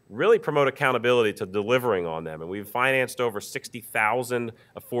 really promote accountability to delivering on them. And we've financed over 60,000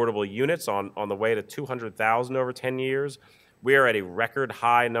 affordable units on the way to 200,000 over 10 years. We are at a record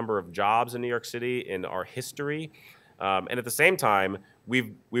high number of jobs in New York City in our history. And at the same time,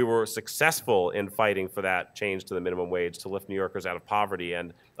 we were successful in fighting for that change to the minimum wage to lift New Yorkers out of poverty.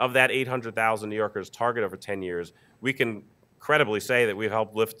 And of that 800,000 New Yorkers target over 10 years, we can credibly say that we've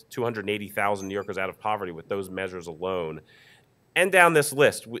helped lift 280,000 New Yorkers out of poverty with those measures alone. And down this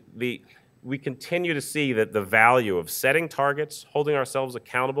list, we continue to see that the value of setting targets, holding ourselves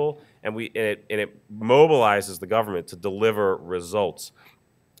accountable, and it mobilizes the government to deliver results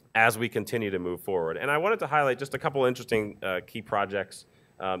as we continue to move forward. And I wanted to highlight just a couple interesting key projects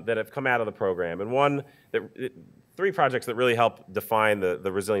that have come out of the program, and three projects that really help define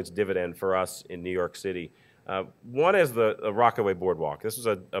the resilience dividend for us in New York City. One is the Rockaway Boardwalk. This was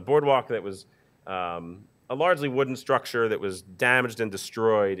a boardwalk that was a largely wooden structure that was damaged and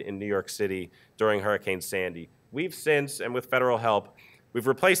destroyed in New York City during Hurricane Sandy. We've since, and with federal help, we've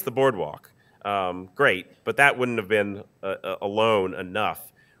replaced the boardwalk. Great, but that wouldn't have been alone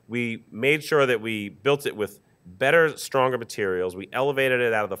enough. We made sure that we built it with better, stronger materials. We elevated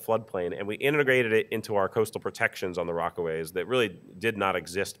it out of the floodplain, and we integrated it into our coastal protections on the Rockaways that really did not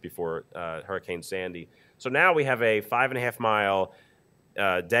exist before Hurricane Sandy. So now we have a 5.5-mile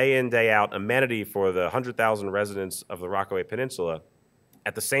day in, day out amenity for the 100,000 residents of the Rockaway Peninsula.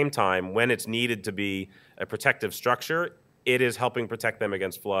 At the same time, when it's needed to be a protective structure, it is helping protect them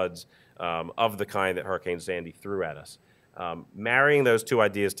against floods of the kind that Hurricane Sandy threw at us. Marrying those two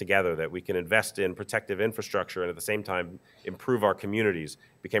ideas together, that we can invest in protective infrastructure and at the same time improve our communities,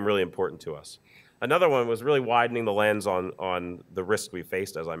 became really important to us. Another one was really widening the lens on the risk we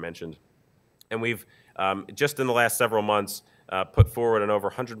faced, as I mentioned. And we've, just in the last several months, put forward an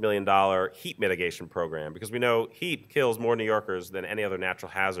over $100 million heat mitigation program, because we know heat kills more New Yorkers than any other natural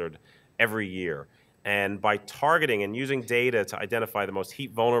hazard every year. And by targeting and using data to identify the most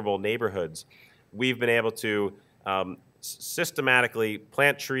heat vulnerable neighborhoods, we've been able to systematically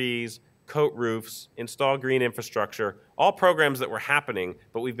plant trees, coat roofs, install green infrastructure, all programs that were happening,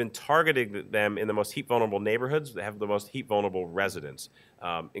 but we've been targeting them in the most heat vulnerable neighborhoods that have the most heat vulnerable residents.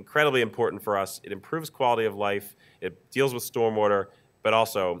 Incredibly important for us. It improves quality of life, it deals with stormwater, but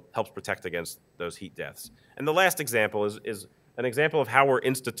also helps protect against those heat deaths. And the last example is an example of how we're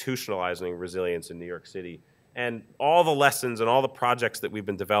institutionalizing resilience in New York City. And all the lessons and all the projects that we've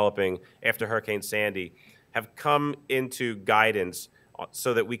been developing after Hurricane Sandy have come into guidance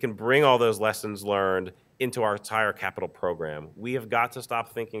so that we can bring all those lessons learned into our entire capital program. We have got to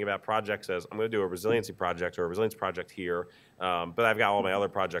stop thinking about projects as, I'm going to do a resiliency project or a resilience project here, but I've got all my other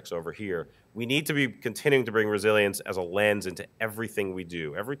projects over here. We need to be continuing to bring resilience as a lens into everything we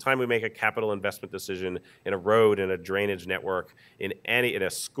do. Every time we make a capital investment decision in a road, in a drainage network, in a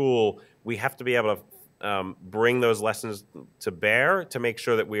school, we have to be able to bring those lessons to bear to make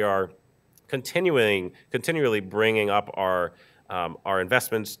sure that we are continually bringing up our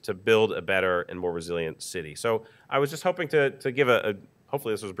investments to build a better and more resilient city. So I was just hoping to give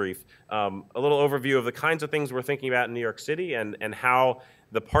hopefully this was brief, a little overview of the kinds of things we're thinking about in New York City and how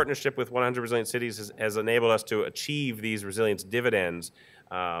the partnership with 100 Resilient Cities has enabled us to achieve these resilience dividends.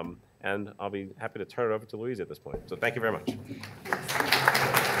 And I'll be happy to turn it over to Louise at this point. So thank you very much.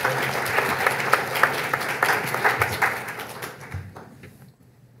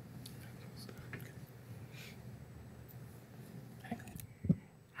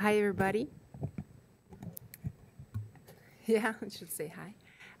 Hi, everybody. Yeah, I should say hi.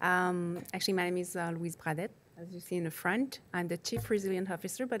 Actually, my name is Louise Bradette, as you see in the front. I'm the Chief Resilient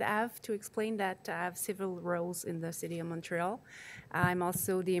Officer, but I have to explain that I have several roles in the City of Montreal. I'm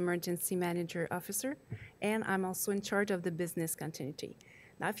also the Emergency Manager Officer, and I'm also in charge of the business continuity.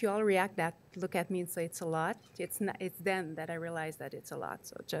 Now, if you all react that, look at me and say it's a lot, it's then that I realize that it's a lot,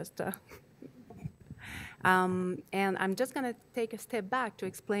 so just... and I'm just going to take a step back to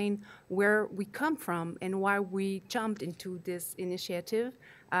explain where we come from and why we jumped into this initiative,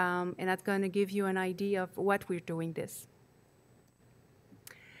 and that's going to give you an idea of what we're doing this.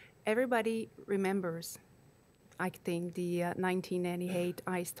 Everybody remembers, I think, the 1998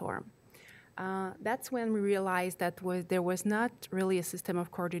 ice storm. That's when we realized that there was not really a system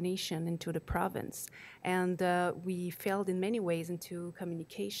of coordination into the province, and we failed in many ways into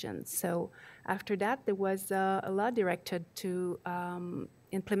communication. So after that, there was a law directed to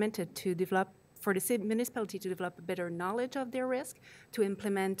implemented to develop for the municipality to develop a better knowledge of their risk, to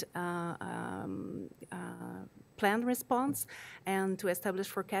implement planned response, and to establish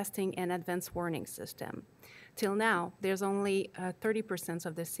forecasting and advanced warning system. Till now, there's only 30%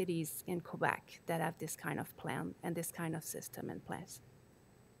 of the cities in Quebec that have this kind of plan and this kind of system in place.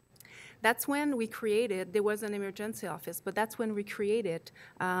 That's when we created, there was an emergency office, but that's when we created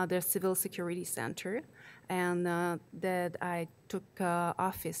the Civil Security Center, and that I took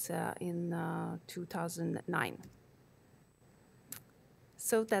office in 2009.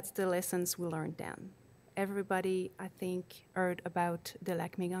 So that's the lessons we learned then. Everybody, I think, heard about the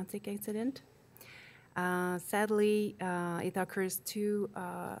Lac Mégantic incident. Sadly, it occurs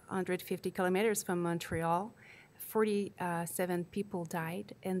 250 kilometers from Montreal. 47 people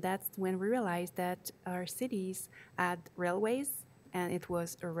died, and that's when we realized that our cities had railways, and it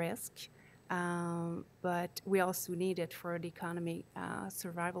was a risk, but we also need it for the economy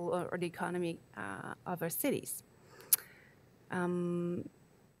survival or the economy of our cities.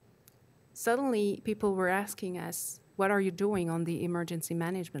 Suddenly, people were asking us, what are you doing on the emergency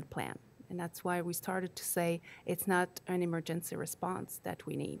management plan? And that's why we started to say it's not an emergency response that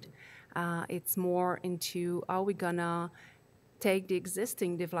we need. It's more into how we're gonna take the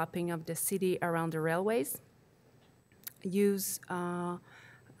existing developing of the city around the railways, use,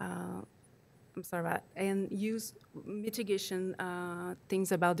 and use mitigation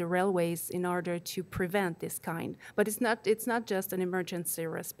things about the railways in order to prevent this kind. But it's not just an emergency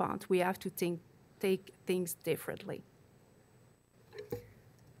response. We have to take things differently.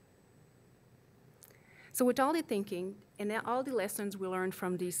 So with all the thinking and all the lessons we learned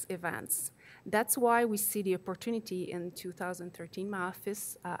from these events, that's why we see the opportunity in 2013. My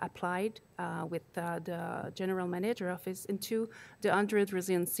office applied with the General Manager Office into the 100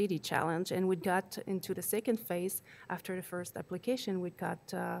 Resilient City Challenge, and we got into the second phase. After the first application, we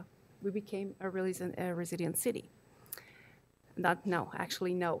became a resilient city.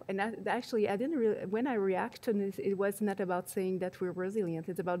 Actually, no. And actually, I didn't really, when I reacted, it was not about saying that we're resilient.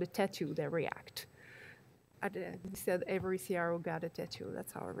 It's about the tattoo that react. We said every CRO got a tattoo.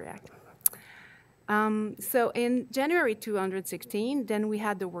 That's how I react. So in January 2016, then we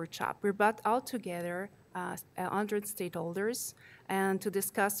had the workshop. We brought all together 100 stakeholders and to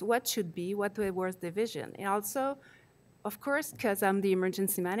discuss what should be, what was the vision. And also, of course, because I'm the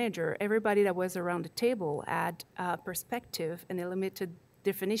emergency manager, everybody that was around the table had a perspective and a limited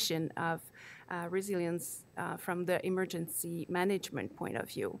definition of resilience from the emergency management point of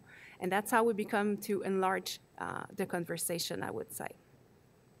view. And that's how we become to enlarge the conversation, I would say.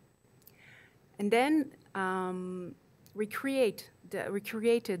 And then we created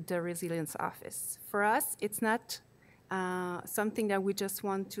the Resilience Office. For us, it's not something that we just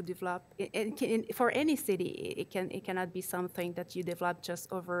want to develop. For any city, it cannot be something that you develop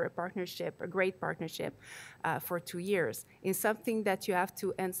just over a partnership, a great partnership, for 2 years. It's something that you have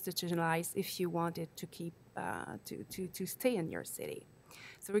to institutionalize if you want it to keep to stay in your city.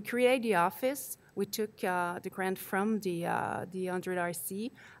 So we created the office. We took the grant from the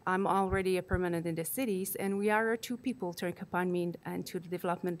 100RC. I'm already a permanent in the cities, and we are 2 people to accompany me into the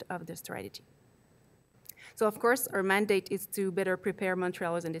development of the strategy. So of course, our mandate is to better prepare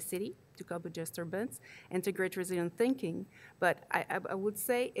Montrealers in the city to cope with disturbance, integrate resilient thinking. But I would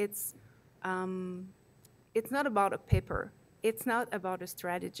say it's not about a paper. It's not about a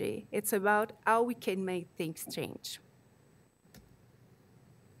strategy. It's about how we can make things change.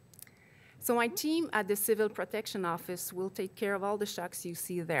 So my team at the Civil Protection Office will take care of all the shocks you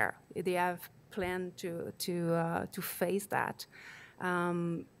see there. They have planned to face that.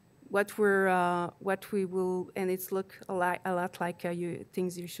 What we will, and it's look a lot like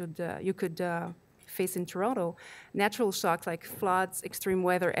things you could face in Toronto. Natural shocks like floods, extreme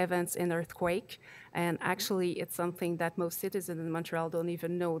weather events, and earthquake. And actually, it's something that most citizens in Montreal don't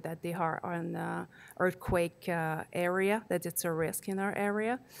even know that they are on earthquake area, that it's a risk in our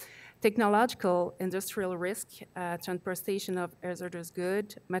area. Technological, industrial risk, transportation of hazardous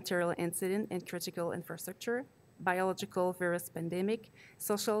goods, material incident, and critical infrastructure, biological virus pandemic,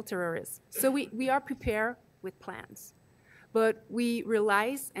 social terrorism. So we are prepared with plans, but we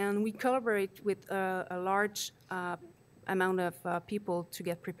realize and we collaborate with a large amount of people to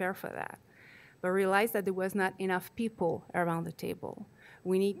get prepared for that. But realize that there was not enough people around the table.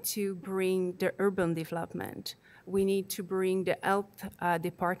 We need to bring the urban development. We need to bring the health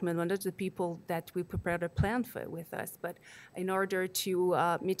department, one of the people that we prepared a plan for with us, but in order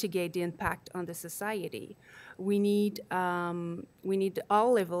to mitigate the impact on the society. We need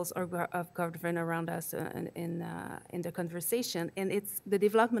all levels of government around us in the conversation, and it's the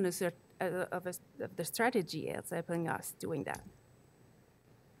development of the strategy is helping us doing that.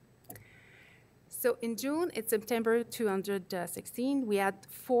 So in June, it's September 216, we had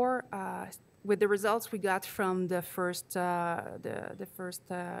 4, with the results we got from the first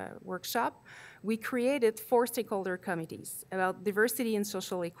workshop, we created 4 stakeholder committees about diversity and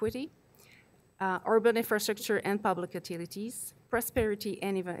social equity, urban infrastructure and public utilities, prosperity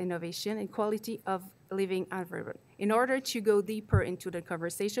and innovation, and quality of living environment, in order to go deeper into the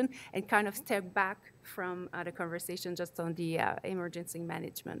conversation and kind of step back from the conversation just on the emergency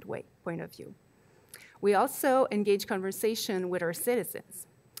management point of view. We also engage conversation with our citizens.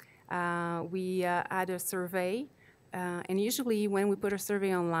 We had a survey, and usually when we put a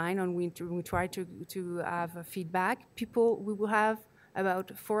survey online and we try to have a feedback, we will have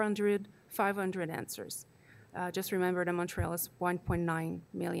about 400, 500 answers. Just remember that Montreal is 1.9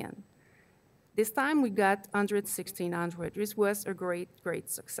 million. This time we got 1,600, which was a great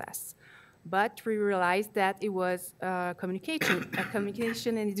success. But we realized that it was a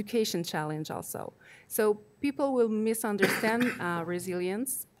communication and education challenge also. So people will misunderstand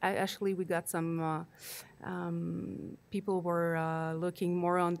resilience. Actually, we got some people were looking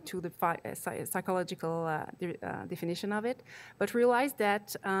more onto the psychological definition of it, but realized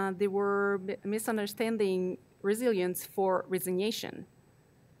that they were misunderstanding resilience for resignation.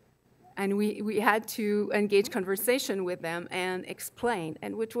 And we had to engage conversation with them and explain,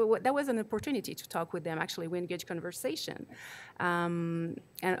 and that was an opportunity to talk with them. Actually, we engaged conversation and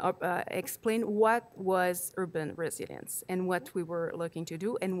explain what was urban resilience and what we were looking to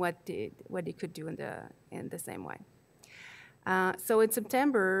do and what they could do in the same way. So in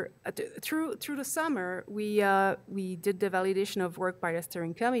September, through the summer, we did the validation of work by the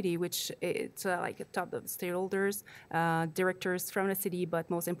steering committee, which it's like a top of stakeholders, directors from the city, but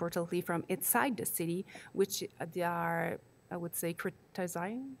most importantly from inside the city, which they are, I would say,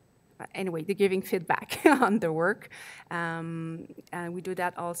 criticizing. Anyway, they're giving feedback on the work. And we do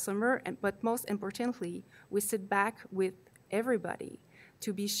that all summer. But most importantly, we sit back with everybody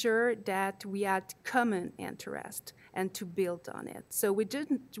to be sure that we had common interest and to build on it. So we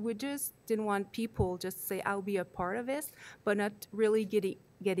just didn't want people just say, I'll be a part of this, but not really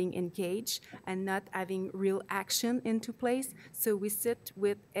getting engaged and not having real action into place. So we sit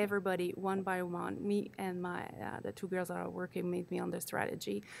with everybody one by one, me and the 2 girls that are working with me on the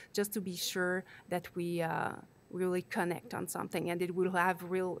strategy, just to be sure that we really connect on something and it will have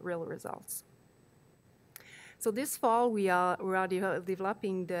real results. So this fall, we are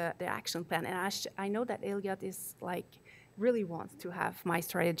developing the action plan. And I know that Elliott is really wants to have my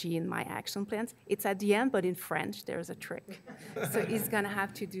strategy in my action plans. It's at the end, but in French, there's a trick. So he's going to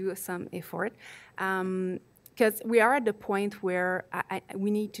have to do some effort. because we are at the point where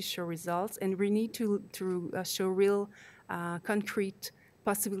we need to show results, and we need to show real concrete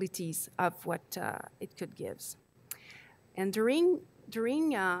possibilities of what it could give. And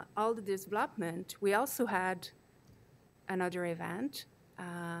during all the development, we also had another event,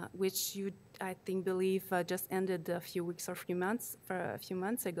 which you, I think, believe just ended a few weeks or a few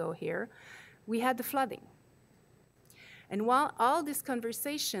months ago here. We had the flooding. And while all this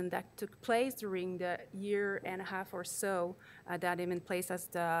conversation that took place during the year and a half or so that I'm in place as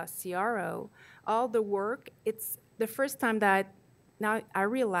the CRO, all the work, it's the first time that now I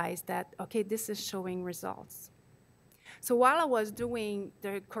realized that, okay, this is showing results. So while I was doing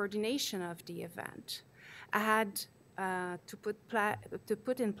the coordination of the event, I had to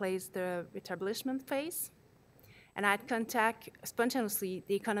put in place the establishment phase. And I'd contact, spontaneously,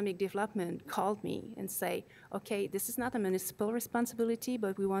 the economic development called me and say, okay, this is not a municipal responsibility,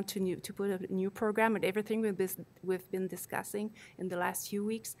 but we want to put a new program with everything we've been discussing in the last few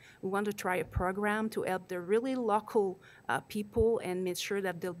weeks. We want to try a program to help the really local people and make sure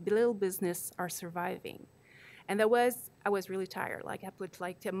that the little business are surviving. And I was really tired. Like I put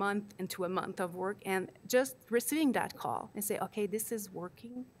like a month into a month of work, and just receiving that call and say, okay, this is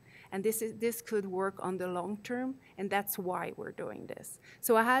working. And this could work on the long term, and that's why we're doing this.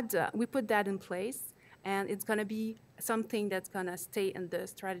 So we put that in place, and it's going to be something that's going to stay in the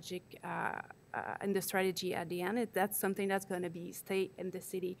strategy at the end. That's something that's going to stay in the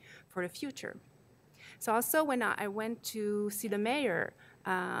city for the future. So also when I went to see the mayor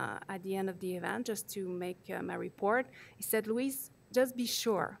at the end of the event, just to make my report, he said, Louise, just be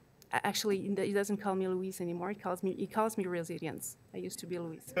sure. Actually, he doesn't call me Louise anymore. He calls me Resilience. I used to be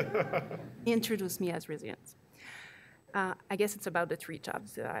Louise. He introduced me as Resilience. I guess it's about the 3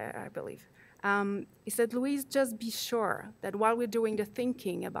 jobs, I believe. He said, Louise, just be sure that while we're doing the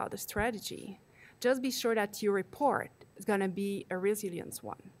thinking about the strategy, just be sure that your report is going to be a resilience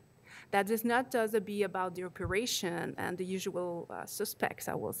one. That is not just be about the operation and the usual suspects,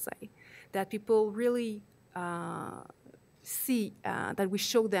 I will say. That people really see that we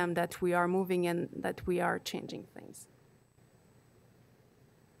show them that we are moving and that we are changing things.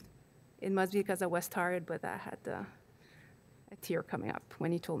 It must be because I was tired, but I had a tear coming up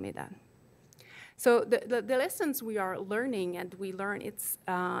when he told me that. So the lessons we are learning and we learn,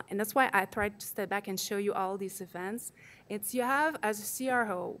 and that's why I tried to step back and show you all these events. You have, as a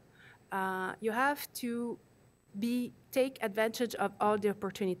CRO, you have to take advantage of all the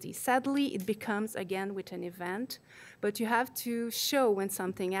opportunities. Sadly, it becomes, again, with an event, but you have to show when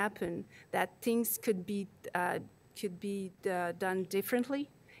something happened that things could be done differently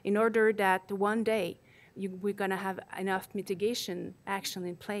in order that one day we're going to have enough mitigation action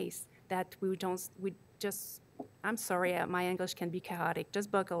in place that I'm sorry, my English can be chaotic. Just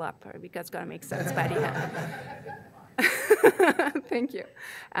buckle up because it's going to make sense by the end. Thank you.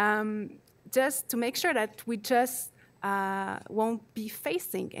 Just to make sure that we just won't be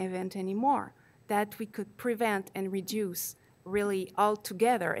facing event anymore, that we could prevent and reduce really all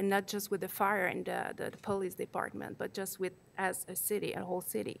together, and not just with the fire and the police department, but just as a city, a whole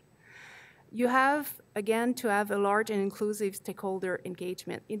city. You have, again, to have a large and inclusive stakeholder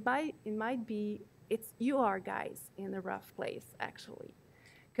engagement. It might be, you are guys in a rough place, actually,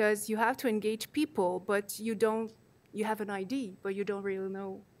 because you have to engage people, but you have an ID, but you don't really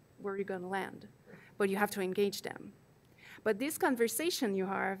know where you're going to land, but you have to engage them. But this conversation you're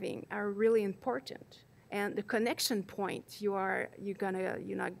having are really important, and the connection point you're gonna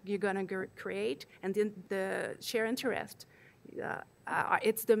create, and then the shared interest.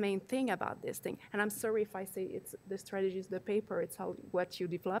 It's the main thing about this thing. And I'm sorry if I say the strategy is the paper. It's what you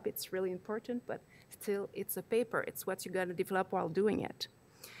develop. It's really important, but still, it's a paper. It's what you got to develop while doing it.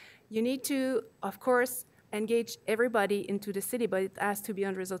 You need to, of course, engage everybody into the city, but it has to be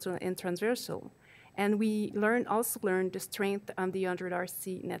horizontal and transversal. And we also learned the strength of the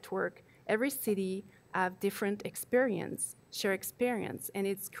 100RC network. Every city have different share experience, and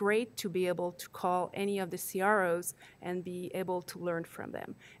it's great to be able to call any of the CROs and be able to learn from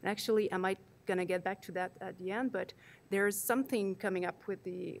them. And actually, I might gonna get back to that at the end, but there's something coming up with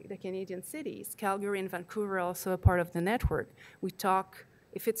the Canadian cities. Calgary and Vancouver are also a part of the network. We talk,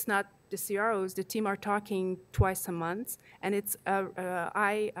 if it's not the CROs, the team are talking twice a month, and it's a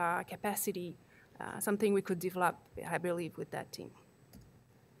high capacity, something we could develop, I believe, with that team.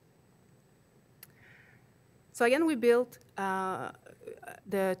 So again, we built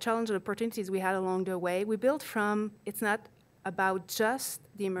the challenge and opportunities we had along the way. We built from, it's not about just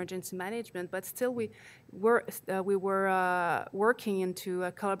the emergency management, but still we were working into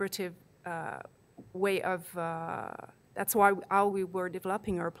a collaborative way of, That's why how we were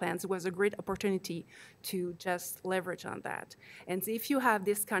developing our plans. It was a great opportunity to just leverage on that. And if you have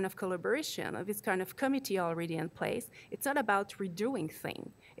this kind of collaboration, of this kind of committee already in place, it's not about redoing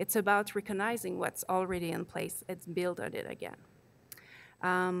things. It's about recognizing what's already in place and build on it again.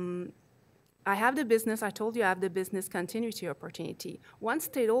 I have the business, I told you I have the business continuity opportunity. One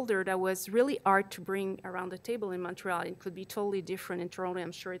stakeholder that was really hard to bring around the table in Montreal, it could be totally different in Toronto,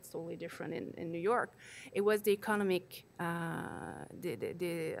 I'm sure it's totally different in New York, it was the economic, the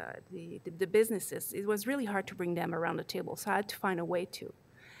businesses. It was really hard to bring them around the table, so I had to find a way to.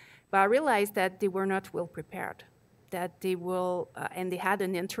 But I realized that they were not well prepared, that they will, and they had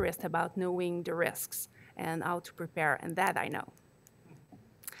an interest about knowing the risks and how to prepare, and that I know.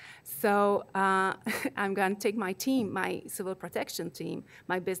 So I'm going to take my team, my civil protection team,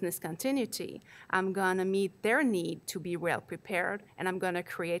 my business continuity. I'm going to meet their need to be well prepared, and I'm going to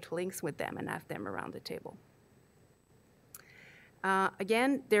create links with them and have them around the table.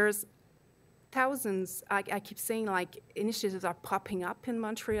 Again, there's thousands, I keep saying, like, initiatives are popping up in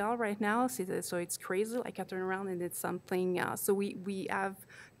Montreal right now, so it's crazy. Like, I turn around and it's something, so we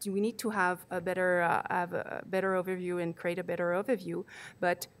need to have a better overview and create a better overview,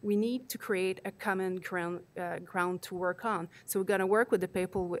 but we need to create a common ground to work on. So we're going to work with the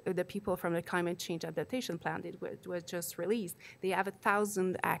people from the Climate Change Adaptation Plan. It was just released. They have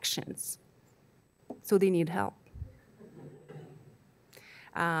 1,000 actions, so they need help.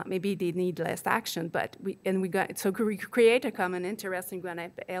 Maybe they need less action, but we create a common interest and we're going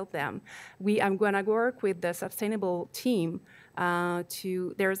to help them. I'm going to work with the sustainable team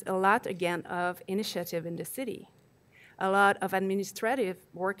there's a lot, again, of initiative in the city, a lot of administrative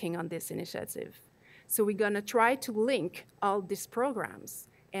working on this initiative. So we're going to try to link all these programs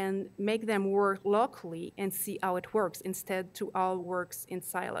and make them work locally and see how it works instead to all works in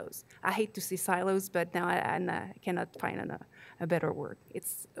silos. I hate to see silos, but now I cannot find a better word.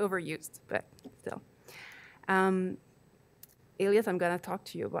 It's overused, but still. Elliott, I'm going to talk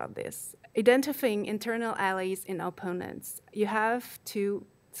to you about this. Identifying internal allies and opponents. You have to,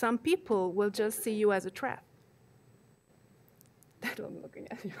 some people will just see you as a threat. That's what I'm looking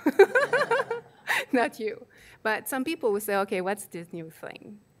at you. Not you. But some people will say, okay, what's this new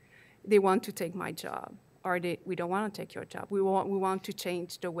thing? They want to take my job. Or we don't want to take your job. We want to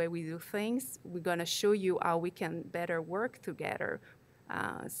change the way we do things. We're going to show you how we can better work together.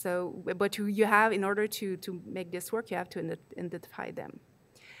 But you have, in order to make this work, you have to identify them.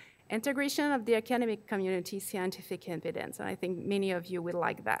 Integration of the academic community, scientific evidence, and I think many of you will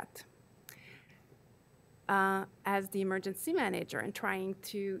like that. As the emergency manager and trying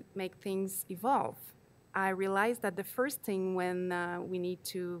to make things evolve, I realized that the first thing when we need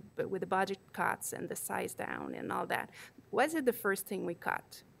to, with the budget cuts and the size down and all that, was it the first thing we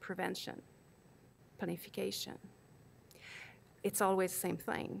cut? Prevention, planification. It's always the same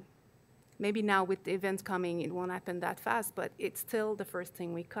thing. Maybe now with the events coming, it won't happen that fast, but it's still the first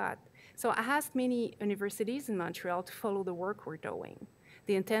thing we cut. So I asked many universities in Montreal to follow the work we're doing,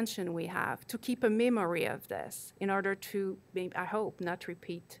 the intention we have, to keep a memory of this in order to, I hope, not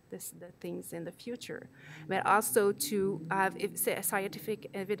repeat the things in the future, but also to have scientific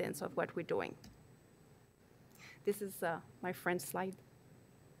evidence of what we're doing. This is my friend's slide.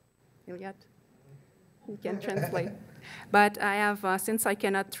 Elliott? You can translate. But I have, since I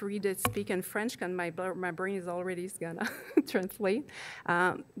cannot read and speak in French, and my brain is already gonna translate.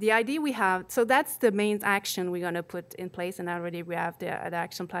 The idea we have, so that's the main action we're gonna put in place, and already we have the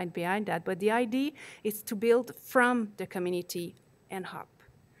action plan behind that. But the idea is to build from the community and up.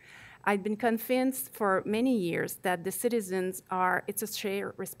 I've been convinced for many years that the citizens it's a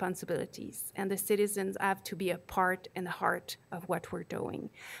shared responsibilities, and the citizens have to be a part and heart of what we're doing.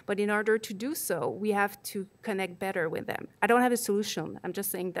 But in order to do so, we have to connect better with them. I don't have a solution. I'm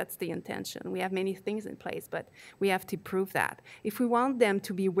just saying that's the intention. We have many things in place, but we have to prove that. If we want them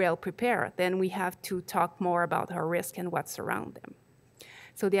to be well prepared, then we have to talk more about our risk and what's around them.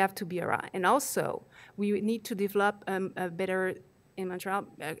 So they have to be around. And also, we need to develop a better, in Montreal,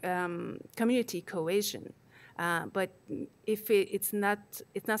 community cohesion. But if it's not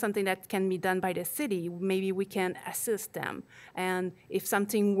something that can be done by the city, maybe we can assist them. And if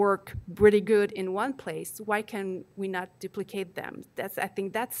something works really good in one place, why can we not duplicate them? I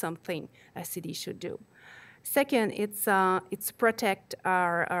think that's something a city should do. Second, it's protect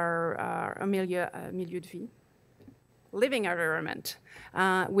our milieu de vie, living environment,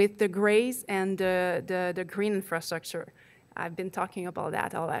 with the grays and the green infrastructure. I've been talking about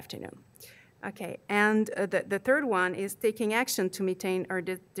that all afternoon. Okay, and the third one is taking action to maintain or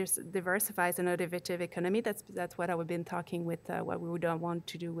diversify an innovative economy. That's what I've been talking with what we would want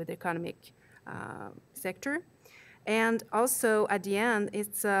to do with the economic sector. And also, at the end,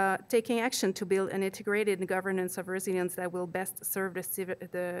 it's taking action to build an integrated governance of resilience that will best serve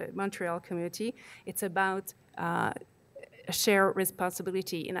the Montreal community. It's about a shared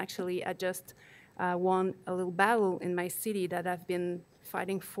responsibility. And actually, I just won a little battle in my city that I've been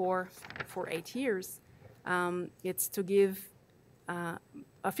fighting for 8 years. It's to give,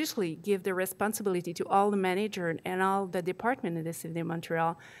 officially give the responsibility to all the managers and all the department in the city of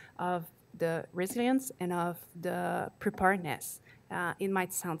Montreal of the resilience and of the preparedness. It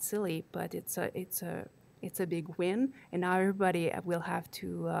might sound silly, but it's a big win, and now everybody will have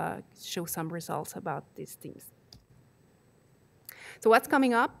to show some results about these things. So what's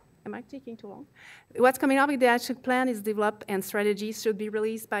coming up? Am I taking too long? What's coming up with the action plan is developed, and strategies should be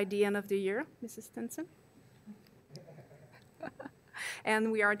released by the end of the year, Mrs. Stenson.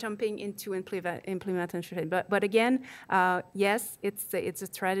 And we are jumping into implementation. But again, yes, it's a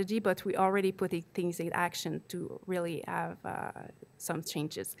strategy, but we already put things in action to really have some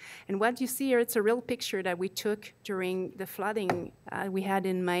changes. And what you see here, it's a real picture that we took during the flooding we had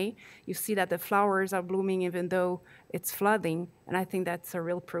in May. You see that the flowers are blooming even though it's flooding, and I think that's a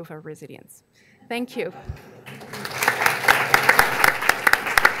real proof of resilience. Thank you.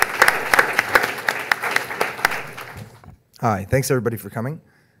 Hi, thanks everybody for coming.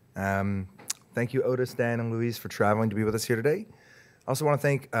 Thank you, Otis, Dan, and Louise for traveling to be with us here today. I also want to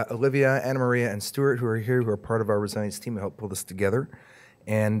thank Olivia, Anna Maria, and Stuart, who are here, who are part of our resilience team to help pull this together,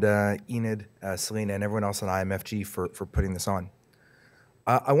 and Enid, Selena, and everyone else on IMFG for putting this on.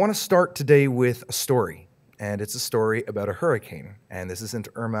 I want to start today with a story, and it's a story about a hurricane, and this isn't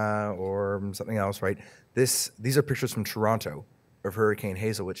Irma or something else, right? These are pictures from Toronto of Hurricane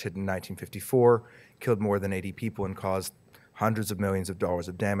Hazel, which hit in 1954, killed more than 80 people, and caused hundreds of millions of dollars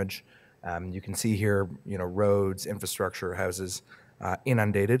of damage. You can see here, roads, infrastructure, houses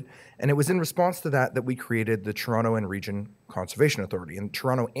inundated. And it was in response to that that we created the Toronto and Region Conservation Authority. And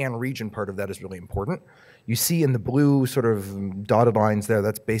Toronto and Region part of that is really important. You see in the blue sort of dotted lines there,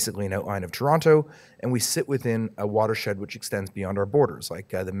 that's basically an outline of Toronto. And we sit within a watershed which extends beyond our borders, like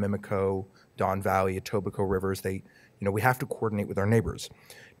the Mimico, Don Valley, Etobicoke rivers. We have to coordinate with our neighbors.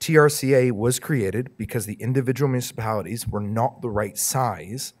 TRCA was created because the individual municipalities were not the right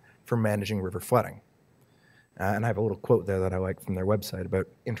size for managing river flooding. And I have a little quote there that I like from their website about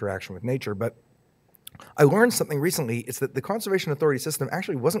interaction with nature. But I learned something recently. It's that the Conservation Authority system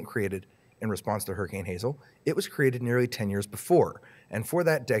actually wasn't created in response to Hurricane Hazel. It was created nearly 10 years before. And for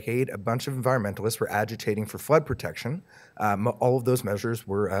that decade, a bunch of environmentalists were agitating for flood protection. All of those measures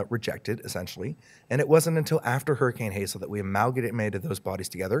were rejected, essentially. And it wasn't until after Hurricane Hazel that we amalgamated those bodies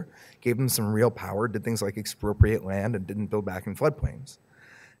together, gave them some real power, did things like expropriate land, and didn't build back in floodplains.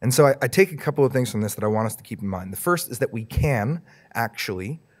 And so I take a couple of things from this that I want us to keep in mind. The first is that we can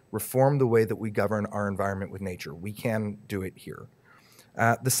actually reform the way that we govern our environment with nature. We can do it here.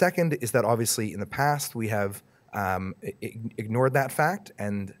 The second is that obviously in the past we have ignored that fact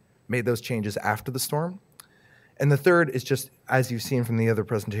and made those changes after the storm. And the third is just, as you've seen from the other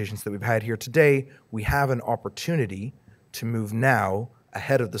presentations that we've had here today, we have an opportunity to move now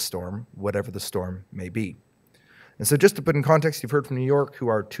ahead of the storm, whatever the storm may be. And so just to put in context, you've heard from New York, who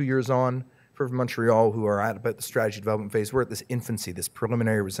are 2 years on, heard from Montreal, who are at about the strategy development phase. We're at this infancy, this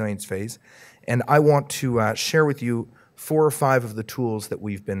preliminary resilience phase. And I want to share with you 4 or 5 of the tools that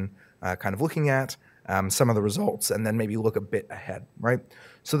we've been kind of looking at, some of the results, and then maybe look a bit ahead, right?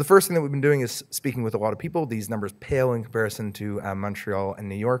 So the first thing that we've been doing is speaking with a lot of people. These numbers pale in comparison to Montreal and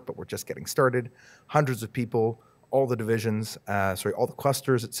New York, but we're just getting started. Hundreds of people, all the divisions, all the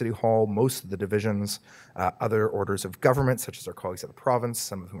clusters at City Hall, most of the divisions, other orders of government, such as our colleagues at the province,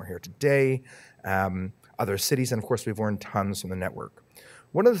 some of whom are here today, other cities, and of course we've learned tons from the network.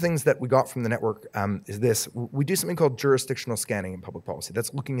 One of the things that we got from the network is this. We do something called jurisdictional scanning in public policy.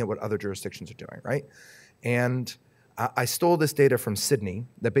 That's looking at what other jurisdictions are doing, right? And I stole this data from Sydney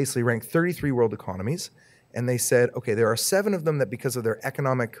that basically ranked 33 world economies, and they said, okay, there are 7 of them that because of their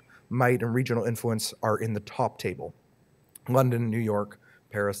economic might and regional influence are in the top table. London, New York,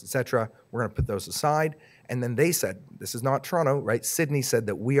 Paris, etc. We're going to put those aside. And then they said, this is not Toronto, right? Sydney said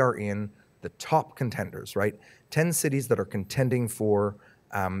that we are in the top contenders, right? 10 cities that are contending for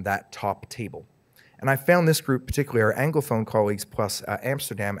that top table. And I found this group, particularly our Anglophone colleagues plus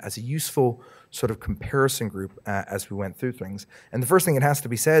Amsterdam, as a useful sort of comparison group as we went through things. And the first thing that has to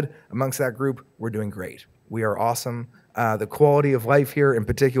be said, amongst that group, we're doing great. We are awesome. The quality of life here in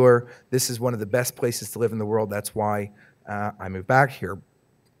particular, this is one of the best places to live in the world. That's why I moved back here.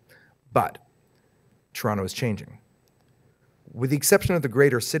 But Toronto is changing. With the exception of the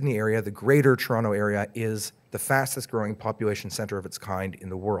greater Sydney area, the greater Toronto area is the fastest growing population center of its kind in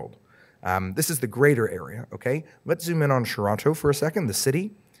the world. This is the greater area, okay? Let's zoom in on Toronto for a second, the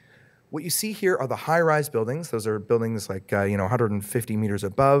city. What you see here are the high-rise buildings. Those are buildings like, 150 meters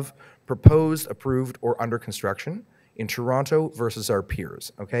above, proposed, approved, or under construction in Toronto versus our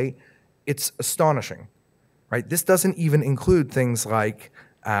peers, okay? It's astonishing, right? This doesn't even include things like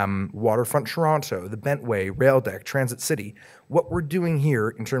Waterfront Toronto, the Bentway, Rail Deck, Transit City. What we're doing here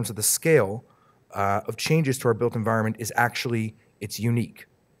in terms of the scale of changes to our built environment is actually, it's unique,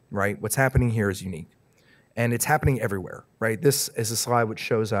 right? What's happening here is unique. And it's happening everywhere, right? This is a slide which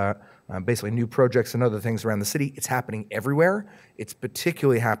shows basically new projects and other things around the city. It's happening everywhere. It's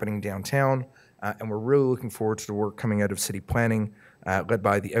particularly happening downtown, and we're really looking forward to the work coming out of city planning, led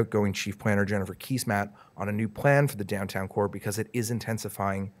by the outgoing chief planner, Jennifer Keesmaat, on a new plan for the downtown core because it is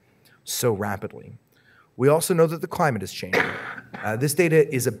intensifying so rapidly. We also know that the climate is changing. This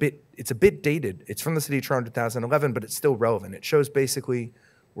data is a bit dated. It's from the city of Toronto 2011, but it's still relevant. It shows basically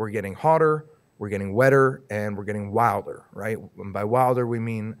we're getting hotter, we're getting wetter, and we're getting wilder, right? And by wilder, we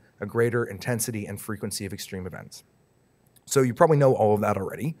mean a greater intensity and frequency of extreme events. So you probably know all of that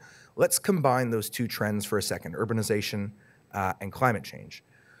already. Let's combine those two trends for a second, urbanization and climate change.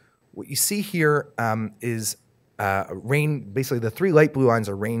 What you see here is rain, basically the three light blue lines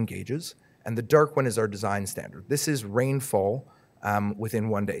are rain gauges, and the dark one is our design standard. This is rainfall within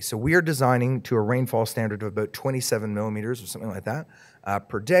 1 day. So we are designing to a rainfall standard of about 27 millimeters or something like that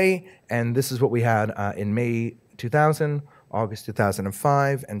per day, and this is what we had in May 2000, August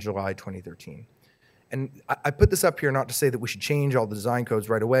 2005, and July 2013. And I put this up here not to say that we should change all the design codes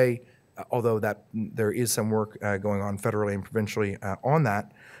right away, although that there is some work going on federally and provincially on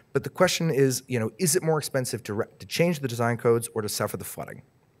that. But the question is, is it more expensive to change the design codes or to suffer the flooding,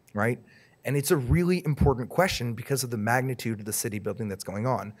 right? And it's a really important question because of the magnitude of the city building that's going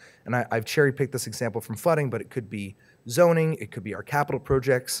on. And I've cherry-picked this example from flooding, but it could be zoning, it could be our capital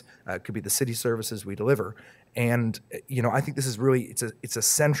projects, it could be the city services we deliver. And I think this is really, it's a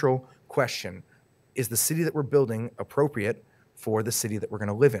central question. Is the city that we're building appropriate for the city that we're going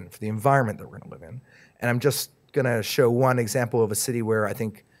to live in, for the environment that we're going to live in? And I'm just going to show one example of a city where I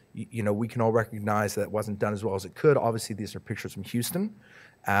think we can all recognize that it wasn't done as well as it could. Obviously, these are pictures from Houston.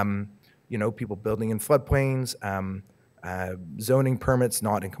 People building in floodplains, zoning permits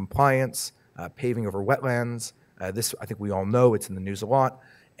not in compliance, paving over wetlands. This, I think we all know, it's in the news a lot.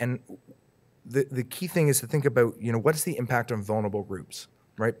 And the key thing is to think about, what's the impact on vulnerable groups,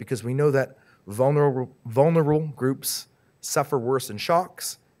 right? Because we know that vulnerable groups suffer worse in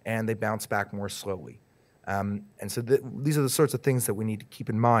shocks and they bounce back more slowly. And so these are the sorts of things that we need to keep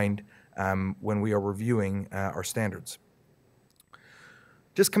in mind when we are reviewing our standards.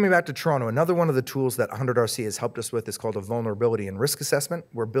 Just coming back to Toronto, another one of the tools that 100RC has helped us with is called a vulnerability and risk assessment.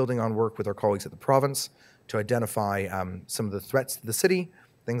 We're building on work with our colleagues at the province to identify some of the threats to the city,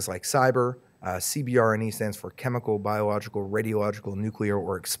 things like cyber. CBRNE stands for chemical, biological, radiological, nuclear,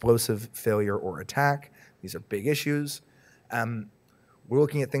 or explosive failure or attack. These are big issues. We're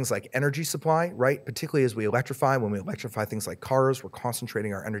looking at things like energy supply, right? Particularly as we electrify. When we electrify things like cars, we're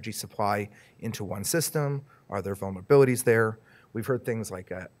concentrating our energy supply into one system. Are there vulnerabilities there? We've heard things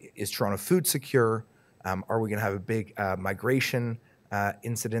like, is Toronto food secure? Are we going to have a big migration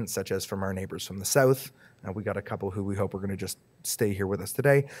incident, such as from our neighbors from the south? We got a couple who we hope are going to just stay here with us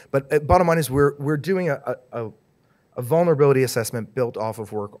today. But bottom line is we're doing a vulnerability assessment built off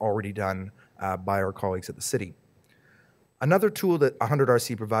of work already done by our colleagues at the city. Another tool that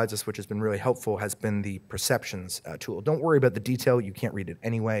 100RC provides us, which has been really helpful, has been the perceptions tool. Don't worry about the detail. You can't read it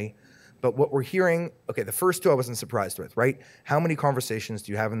anyway. But what we're hearing, okay, the first two I wasn't surprised with, right? How many conversations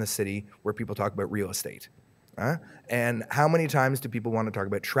do you have in the city where people talk about real estate? And how many times do people want to talk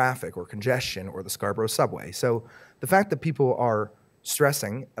about traffic or congestion or the Scarborough subway? So the fact that people are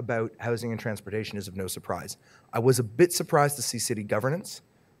stressing about housing and transportation is of no surprise. I was a bit surprised to see city governance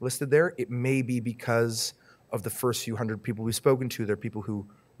listed there. It may be because of the first few hundred people we've spoken to. They're people who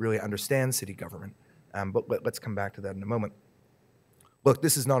really understand city government. But let's come back to that in a moment. Look,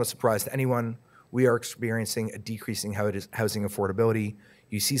 this is not a surprise to anyone. We are experiencing a decreasing housing affordability.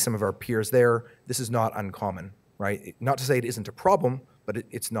 You see some of our peers there. This is not uncommon, right? Not to say it isn't a problem, but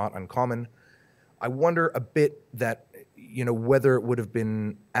it's not uncommon. I wonder a bit that, whether it would have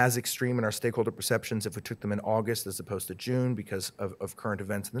been as extreme in our stakeholder perceptions if we took them in August as opposed to June because of current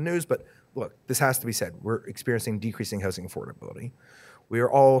events in the news. But look, this has to be said. We're experiencing decreasing housing affordability. We are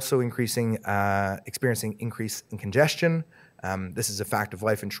also experiencing increase in congestion. This is a fact of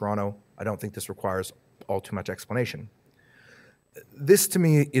life in Toronto. I don't think this requires all too much explanation. This, to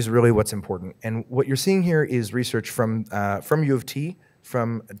me, is really what's important. And what you're seeing here is research from U of T,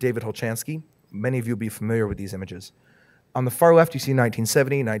 from David Holchansky. Many of you will be familiar with these images. On the far left, you see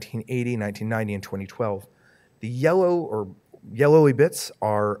 1970, 1980, 1990, and 2012. The yellow or yellowy bits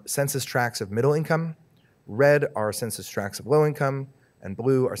are census tracts of middle income, red are census tracts of low income, and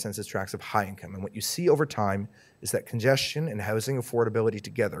blue are census tracts of high income. And what you see over time is that congestion and housing affordability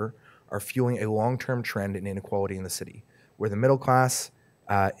together are fueling a long-term trend in inequality in the city, where the middle class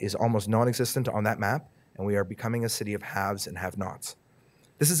is almost non-existent on that map, and we are becoming a city of haves and have-nots.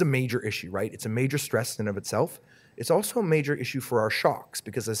 This is a major issue, right? It's a major stress in and of itself. It's also a major issue for our shocks,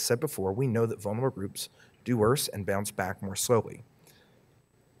 because as I said before, we know that vulnerable groups do worse and bounce back more slowly.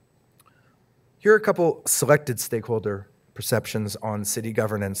 Here are a couple selected stakeholder perceptions on city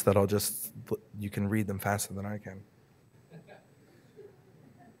governance that you can read them faster than I can.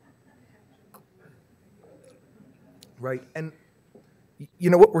 Right, and you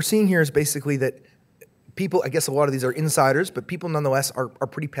know what we're seeing here is basically that people, I guess a lot of these are insiders, but people nonetheless are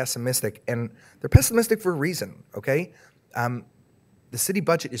pretty pessimistic, and they're pessimistic for a reason, okay? The city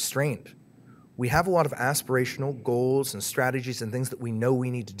budget is strained. We have a lot of aspirational goals and strategies and things that we know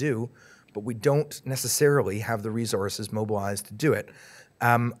we need to do, but we don't necessarily have the resources mobilized to do it.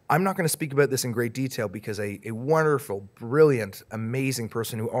 I'm not going to speak about this in great detail because a wonderful, brilliant, amazing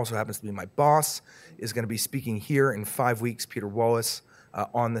person who also happens to be my boss is going to be speaking here in 5 weeks, Peter Wallace,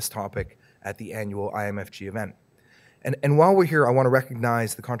 on this topic at the annual IMFG event. And while we're here, I want to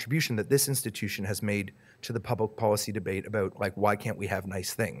recognize the contribution that this institution has made to the public policy debate about, like, why can't we have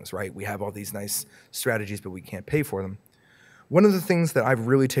nice things, right? We have all these nice strategies, but we can't pay for them. One of the things that I've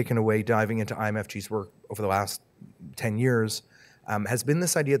really taken away diving into IMFG's work over the last 10 years has been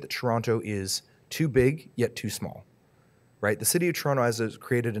this idea that Toronto is too big, yet too small, right? The city of Toronto, as it was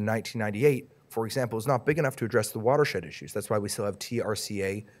created in 1998, for example, is not big enough to address the watershed issues. That's why we still have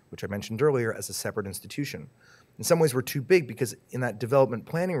TRCA, which I mentioned earlier, as a separate institution. In some ways, we're too big because in that development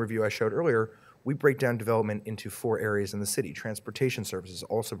planning review I showed earlier, we break down development into 4 areas in the city. Transportation services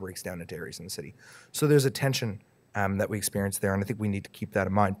also breaks down into areas in the city. So there's a tension that we experience there, and I think we need to keep that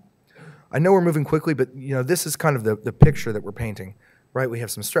in mind. I know we're moving quickly, but you know, this is kind of the picture that we're painting, right? We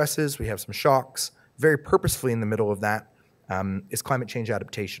have some stresses, we have some shocks. Very purposefully in the middle of that is climate change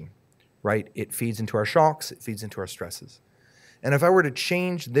adaptation, right? It feeds into our shocks, it feeds into our stresses. And if I were to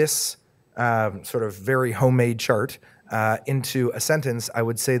change this sort of very homemade chart into a sentence, I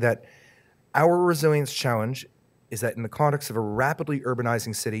would say that our resilience challenge is that in the context of a rapidly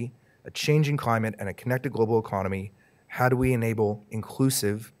urbanizing city, a changing climate, and a connected global economy, how do we enable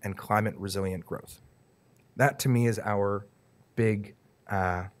inclusive and climate resilient growth? That to me is our big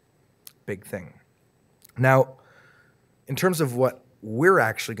thing. Now, in terms of what we're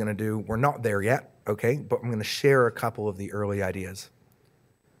actually going to do, we're not there yet, okay? But I'm going to share a couple of the early ideas.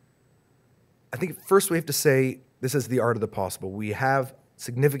 I think first we have to say this is the art of the possible. We have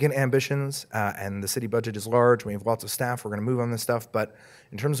significant ambitions, and the city budget is large. We have lots of staff. We're going to move on this stuff. But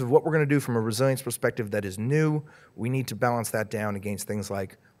in terms of what we're going to do from a resilience perspective that is new, we need to balance that down against things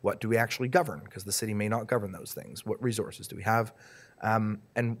like, what do we actually govern? Because the city may not govern those things. What resources do we have?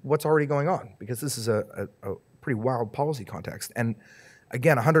 And what's already going on? Because this is a pretty wild policy context. And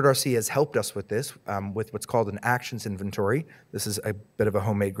again, 100RC has helped us with this, with what's called an actions inventory. This is a bit of a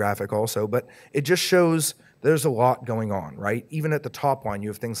homemade graphic also, but it just shows there's a lot going on, right? Even at the top line, you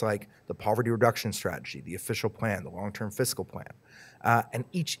have things like the poverty reduction strategy, the official plan, the long-term fiscal plan. And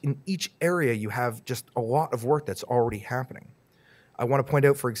in each area, you have just a lot of work that's already happening. I want to point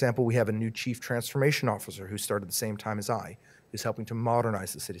out, for example, we have a new chief transformation officer who started the same time as I, who's helping to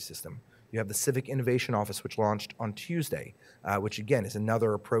modernize the city system. You have the Civic Innovation Office, which launched on Tuesday, which again is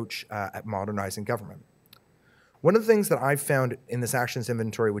another approach at modernizing government. One of the things that I've found in this actions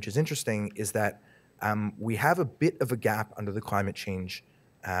inventory, which is interesting, is that we have a bit of a gap under the climate change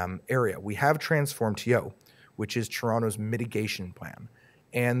area. We have Transform TO, which is Toronto's mitigation plan.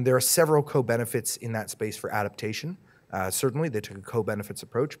 And there are several co-benefits in that space for adaptation. Certainly, they took a co-benefits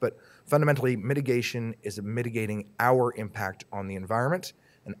approach, but fundamentally, mitigation is mitigating our impact on the environment,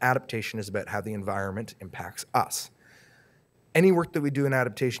 and adaptation is about how the environment impacts us. Any work that we do in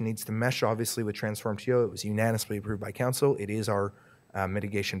adaptation needs to mesh, obviously, with Transform TO. It was unanimously approved by Council. It is our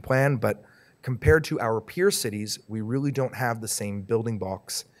mitigation plan, but compared to our peer cities, we really don't have the same building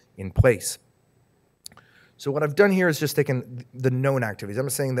blocks in place. So what I've done here is just taken the known activities. I'm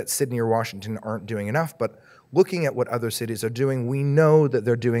not saying that Sydney or Washington aren't doing enough, but looking at what other cities are doing, we know that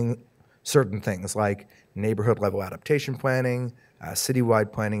they're doing certain things like neighborhood level adaptation planning,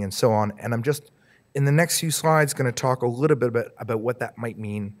 citywide planning, and so on. And I'm just, in the next few slides, going to talk a little bit about what that might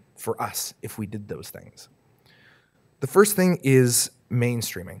mean for us if we did those things. The first thing is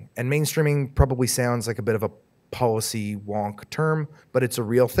mainstreaming. And mainstreaming probably sounds like a bit of a policy wonk term, but it's a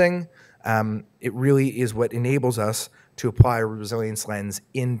real thing. It really is what enables us to apply a resilience lens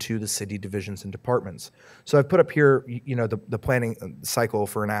into the city divisions and departments. So I've put up here, the planning cycle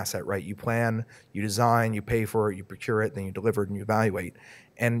for an asset, right? You plan, you design, you pay for it, you procure it, then you deliver it and you evaluate.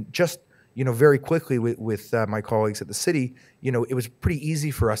 And just, very quickly with my colleagues at the city, it was pretty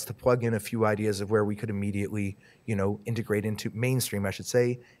easy for us to plug in a few ideas of where we could immediately, integrate into mainstream, I should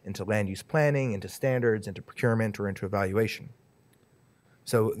say, into land use planning, into standards, into procurement, or into evaluation.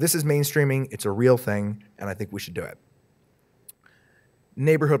 So this is mainstreaming, it's a real thing, and I think we should do it.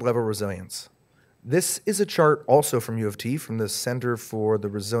 Neighborhood level resilience. This is a chart also from U of T, from the Center for the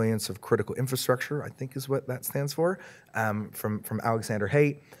Resilience of Critical Infrastructure, I think is what that stands for, from Alexander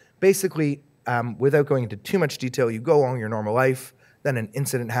Hay. Basically, without going into too much detail, you go along your normal life, then an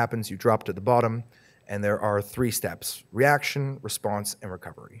incident happens, you drop to the bottom, and there are 3 steps: reaction, response, and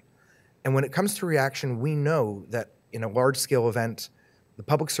recovery. And when it comes to reaction, we know that in a large-scale event, the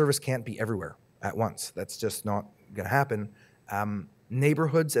public service can't be everywhere at once. That's just not going to happen.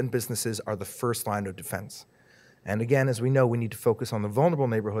 Neighborhoods and businesses are the first line of defense. And again, as we know, we need to focus on the vulnerable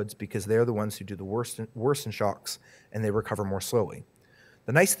neighborhoods because they're the ones who do the worst in shocks, and they recover more slowly.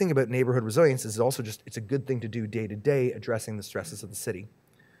 The nice thing about neighborhood resilience is also it's a good thing to do day to day, addressing the stresses of the city.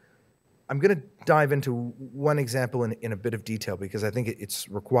 I'm going to dive into one example in a bit of detail because I think it's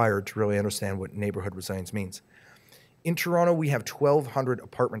required to really understand what neighborhood resilience means. In Toronto, we have 1,200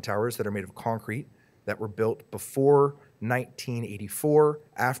 apartment towers that are made of concrete that were built before 1984,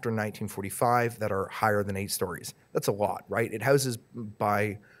 after 1945, that are higher than 8 stories. That's a lot, right? It houses,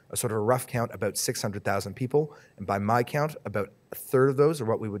 by a sort of a rough count, about 600,000 people, and by my count, about a third of those are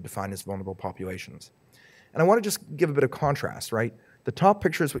what we would define as vulnerable populations. And I want to just give a bit of contrast, right? The top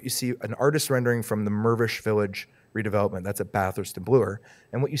picture is what you see, an artist rendering from the Mirvish Village redevelopment. That's at Bathurst and Bloor.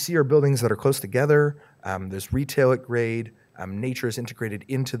 And what you see are buildings that are close together. There's retail at grade. Nature is integrated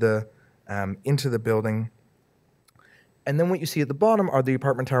into the building. And then what you see at the bottom are the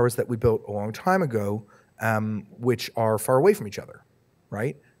apartment towers that we built a long time ago, which are far away from each other,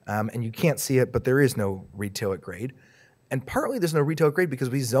 right? And you can't see it, but there is no retail at grade. And partly there's no retail at grade because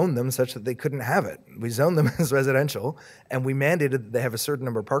we zoned them such that they couldn't have it. We zoned them as residential, and we mandated that they have a certain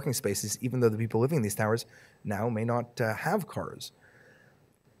number of parking spaces, even though the people living in these towers now may not have cars.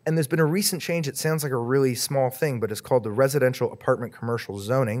 And there's been a recent change. It sounds like a really small thing, but it's called the Residential Apartment Commercial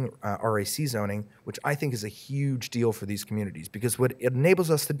Zoning, RAC zoning, which I think is a huge deal for these communities because what it enables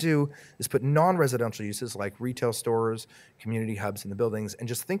us to do is put non-residential uses like retail stores, community hubs in the buildings, and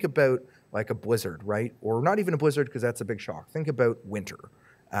just think about like a blizzard, right? Or not even a blizzard because that's a big shock. Think about winter.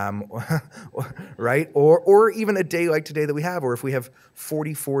 Right? Or even a day like today that we have, or if we have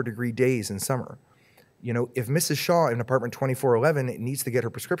 44-degree days in summer. If Mrs. Shaw in apartment 2411 needs to get her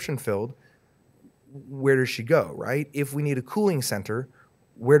prescription filled, where does she go, right? If we need a cooling center,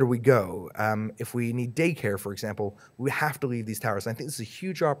 where do we go? If we need daycare, for example, we have to leave these towers. And I think this is a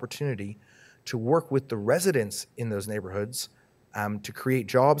huge opportunity to work with the residents in those neighborhoods to create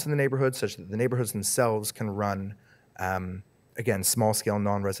jobs in the neighborhoods such that the neighborhoods themselves can run, again, small-scale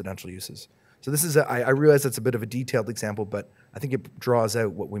non-residential uses. So this is, I realize that's a bit of a detailed example, but I think it draws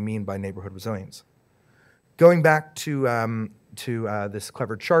out what we mean by neighborhood resilience. Going back to this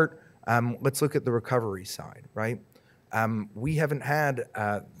clever chart, let's look at the recovery side, right? We haven't had,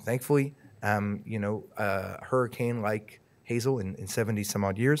 thankfully, a hurricane like Hazel in 70 some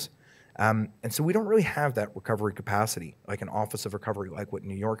odd years. And so we don't really have that recovery capacity, like an Office of Recovery, like what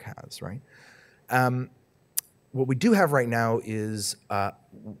New York has, right? What we do have right now is, I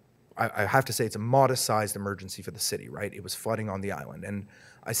have to say, it's a modest-sized emergency for the city, right? It was flooding on the island. And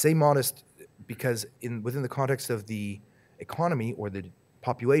I say modest because within the context of the economy or the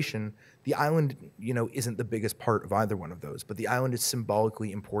population, the island, isn't the biggest part of either one of those, but the island is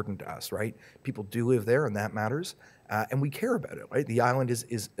symbolically important to us, right? People do live there, and that matters, and we care about it, right? The island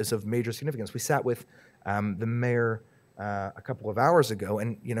is of major significance. We sat with the mayor a couple of hours ago,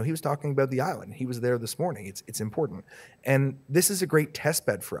 and he was talking about the island. He was there this morning. It's important, and this is a great test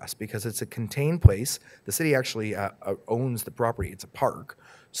bed for us because it's a contained place. The city actually owns the property. It's a park.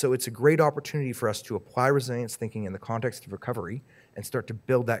 So it's a great opportunity for us to apply resilience thinking in the context of recovery and start to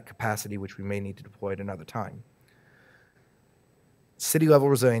build that capacity, which we may need to deploy at another time. City-level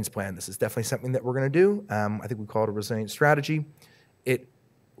resilience plan. This is definitely something that we're going to do. I think we call it a resilience strategy.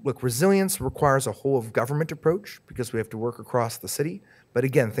 Look, resilience requires a whole-of-government approach because we have to work across the city. But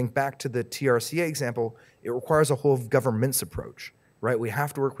again, think back to the TRCA example. It requires a whole-of-government's approach, right? We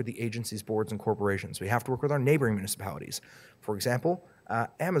have to work with the agencies, boards, and corporations. We have to work with our neighboring municipalities. For example,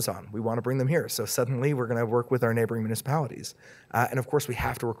 Amazon, we want to bring them here. So suddenly we're going to work with our neighboring municipalities. And of course, we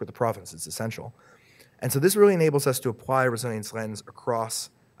have to work with the province. It's essential. And so this really enables us to apply a resilience lens across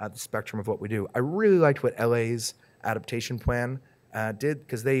the spectrum of what we do. I really liked what LA's adaptation plan did,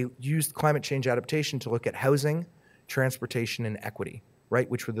 because they used climate change adaptation to look at housing, transportation, and equity, right,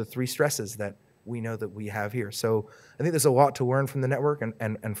 which were the three stresses that we know that we have here. So I think there's a lot to learn from the network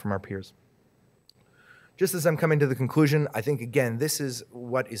and from our peers. Just as I'm coming to the conclusion, I think, again, this is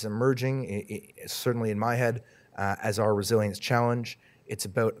what is emerging, certainly in my head, as our resilience challenge. It's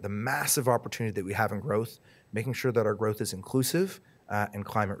about the massive opportunity that we have in growth, making sure that our growth is inclusive and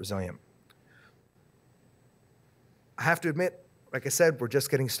climate resilient. I have to admit, like I said, we're just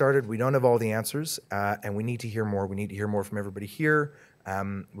getting started. We don't have all the answers, and we need to hear more. We need to hear more from everybody here.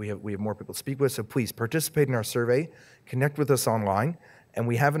 We have more people to speak with, so please participate in our survey, connect with us online, and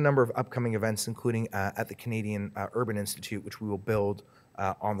we have a number of upcoming events, including at the Canadian Urban Institute, which we will build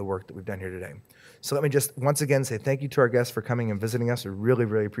on the work that we've done here today. So let me just once again say thank you to our guests for coming and visiting us. We really,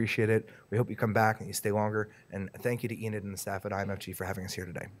 really appreciate it. We hope you come back and you stay longer, and thank you to Enid and the staff at IMFG for having us here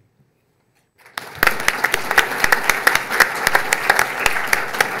today.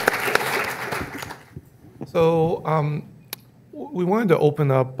 So we wanted to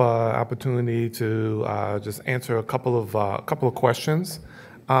open up opportunity to just answer a couple of questions.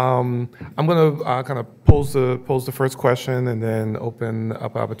 I'm going to kind of pose the first question and then open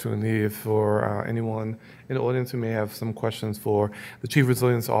up opportunity for anyone in the audience who may have some questions for the Chief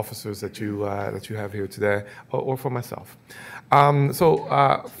Resilience Officers that you have here today, or for myself.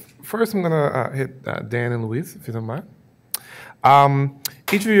 First, I'm going to hit Dan and Louise, if you don't mind.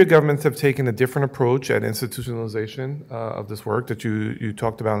 Each of your governments have taken a different approach at institutionalization of this work that you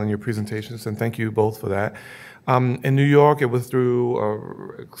talked about in your presentations, and thank you both for that. In New York, it was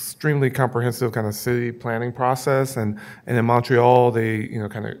through an extremely comprehensive kind of city planning process, and in Montreal, they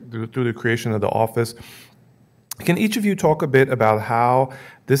kind of through the creation of the office. Can each of you talk a bit about how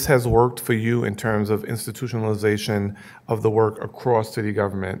this has worked for you in terms of institutionalization of the work across city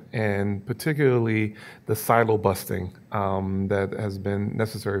government, and particularly the silo busting that has been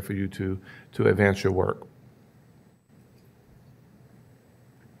necessary for you to advance your work?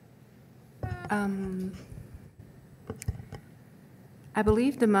 I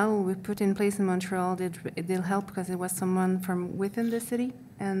believe the model we put in place in Montreal did help, because it was someone from within the city,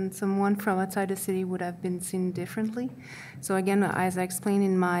 and someone from outside the city would have been seen differently. So again, as I explained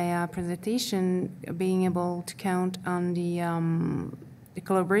in my presentation, being able to count on the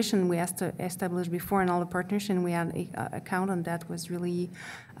collaboration we established before and all the partnership we had a count on, that was really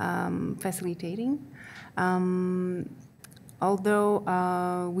facilitating.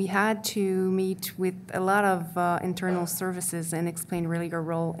 Although we had to meet with a lot of internal services and explain really our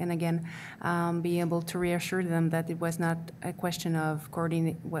role, and again, be able to reassure them that it was not a question of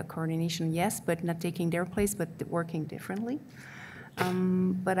coordination, yes, but not taking their place, but working differently.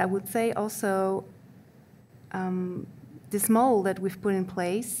 But I would say also this model that we've put in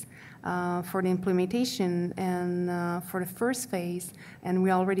place for the implementation and for the first phase, and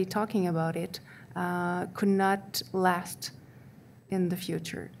we're already talking about it, could not last in the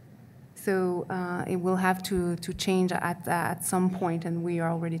future. So it will have to change at some point, and we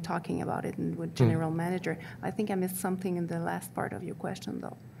are already talking about it with General Manager. I think I missed something in the last part of your question,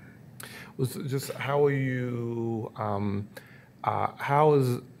 though. Just how are you, how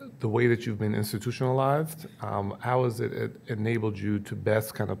is the way that you've been institutionalized, how has it enabled you to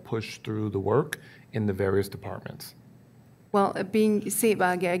best kind of push through the work in the various departments? Well, being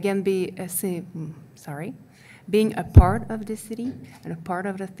a part of the city and a part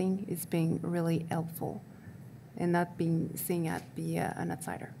of the thing is being really helpful, and not being seen as an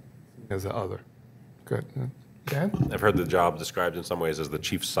outsider. As an other. Good. Dan? I've heard the job described in some ways as the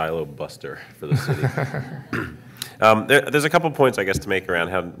chief silo buster for the city. There's a couple points, I guess, to make around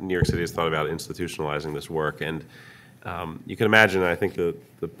how New York City has thought about institutionalizing this work. And you can imagine, I think, the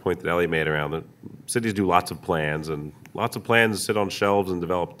point that Elliott made around that cities do lots of plans, and lots of plans sit on shelves and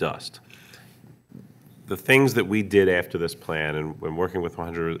develop dust. The things that we did after this plan, and when working with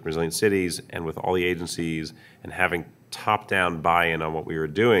 100 Resilient Cities and with all the agencies and having top-down buy-in on what we were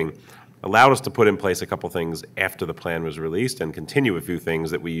doing, allowed us to put in place a couple things after the plan was released and continue a few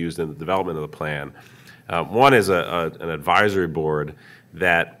things that we used in the development of the plan. One is an advisory board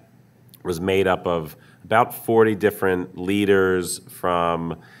that was made up of about 40 different leaders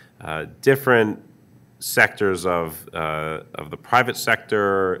from different sectors of the private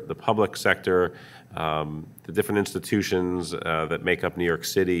sector, the public sector, the different institutions that make up New York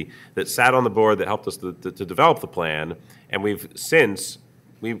City, that sat on the board that helped us to develop the plan. And we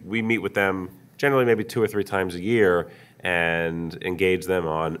meet with them generally maybe 2 or 3 times a year, and engage them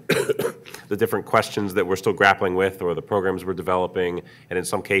on the different questions that we're still grappling with or the programs we're developing. And in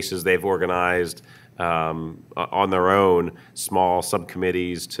some cases, they've organized on their own small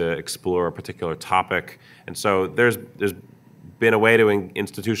subcommittees to explore a particular topic. And so there's been a way to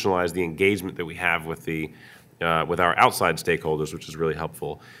institutionalize the engagement that we have with with our outside stakeholders, which is really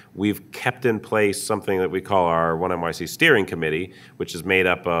helpful. We've kept in place something that we call our 1NYC Steering Committee, which is made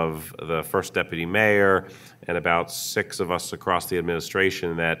up of the first deputy mayor and about 6 of us across the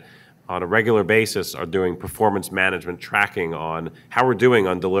administration that on a regular basis are doing performance management tracking on how we're doing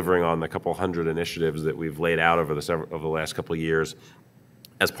on delivering on the couple hundred initiatives that we've laid out over the last couple of years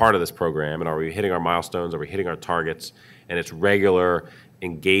as part of this program. And are we hitting our milestones? Are we hitting our targets? And it's regular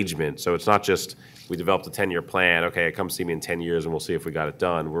engagement. So it's not just we developed a 10-year plan, okay, come see me in 10 years and we'll see if we got it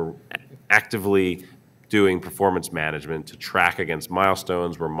done. We're actively doing performance management to track against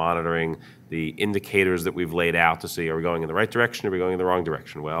milestones. We're monitoring the indicators that we've laid out to see, are we going in the right direction, are we going in the wrong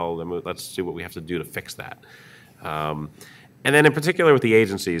direction? Well, then let's see what we have to do to fix that. And then in particular with the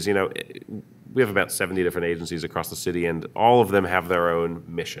agencies, you know, we have about 70 different agencies across the city and all of them have their own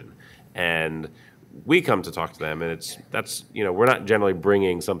mission. And we come to talk to them, and you know, we're not generally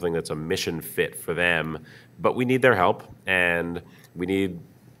bringing something that's a mission fit for them, but we need their help, and we need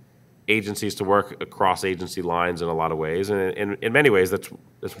agencies to work across agency lines in a lot of ways. And in many ways, that's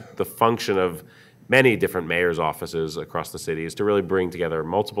the function of many different mayor's offices across the city, is to really bring together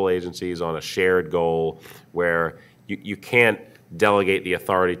multiple agencies on a shared goal where you can't delegate the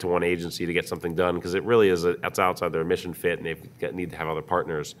authority to one agency to get something done, because it really is that's outside their mission fit, and they need to have other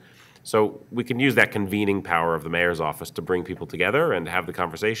partners. So we can use that convening power of the mayor's office to bring people together and have the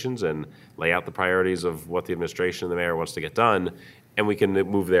conversations and lay out the priorities of what the administration and the mayor wants to get done, and we can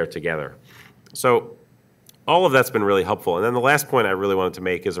move there together. So all of that's been really helpful. And then the last point I really wanted to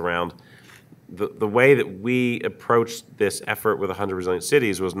make is around the way that we approached this effort with 100 Resilient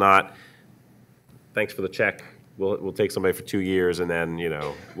Cities was not, thanks for the check, we'll take somebody for 2 years and then, you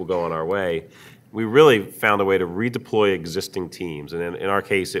know, we'll go on our way. We really found a way to redeploy existing teams. And in our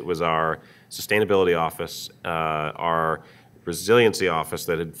case, it was our sustainability office, our resiliency office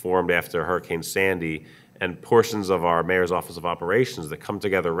that had formed after Hurricane Sandy, and portions of our mayor's office of operations that come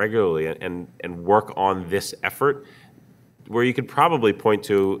together regularly and work on this effort, where you could probably point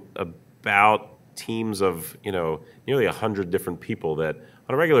to about teams of, you know, nearly 100 different people that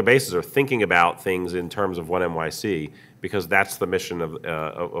on a regular basis are thinking about things in terms of 1NYC, because that's the mission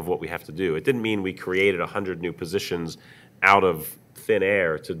of what we have to do. It didn't mean we created 100 new positions out of thin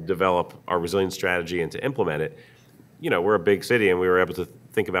air to develop our resilience strategy and to implement it. You know, we're a big city and we were able to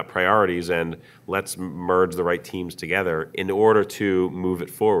think about priorities and let's merge the right teams together in order to move it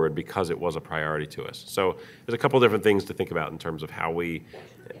forward because it was a priority to us. So there's a couple different things to think about in terms of how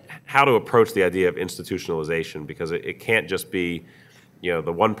to approach the idea of institutionalization, because it can't just be, you know,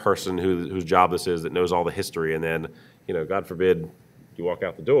 the one person whose job this is that knows all the history, and then, you know, God forbid you walk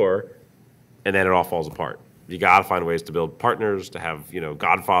out the door and then it all falls apart. You got to find ways to build partners, to have, you know,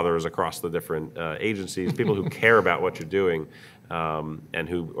 godfathers across the different agencies, people who care about what you're doing and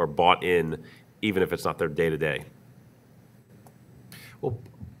who are bought in, even if it's not their day-to-day. Well,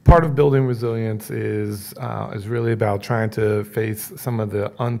 part of building resilience is really about trying to face some of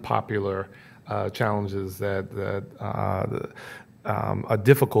the unpopular challenges that are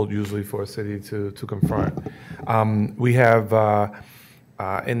difficult usually for a city to confront. We have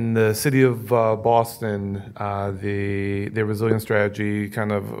in the city of Boston, their resilience strategy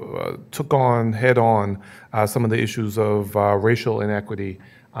kind of took on head-on some of the issues of racial inequity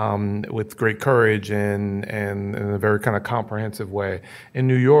with great courage and in a very kind of comprehensive way. In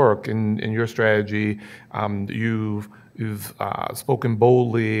New York, in your strategy, you've spoken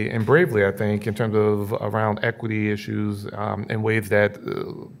boldly and bravely, I think, in terms of around equity issues in ways that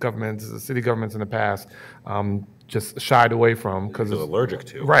city governments in the past just shied away from because it's allergic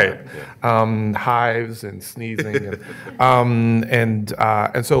to. Right, yeah. Hives and sneezing, and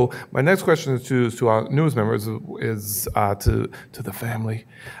so my next question is to our newest members is to the family.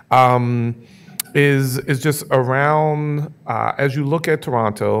 Is just around as you look at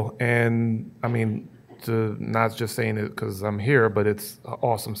Toronto, and I mean, to not just saying it because I'm here, but it's an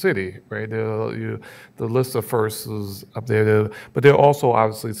awesome city, right? The list of firsts is up there, but there are also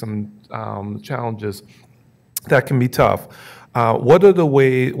obviously some challenges that can be tough. What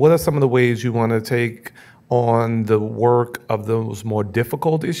are some of the ways you want to take on the work of those more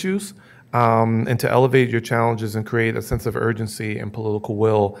difficult issues and to elevate your challenges and create a sense of urgency and political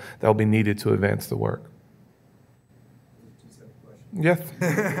will that will be needed to advance the work? Yes.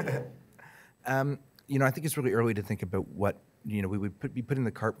 You know, I think it's really early to think about what, you know, we would be putting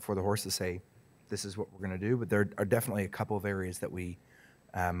the cart before the horse to say, this is what we're going to do, but there are definitely a couple of areas that we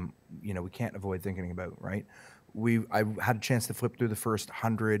we can't avoid thinking about, right? I had a chance to flip through the first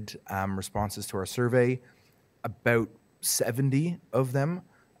 100 responses to our survey. About 70 of them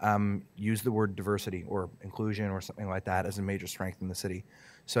use the word diversity or inclusion or something like that as a major strength in the city.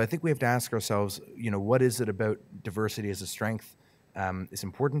 So I think we have to ask ourselves, what is it about diversity as a strength is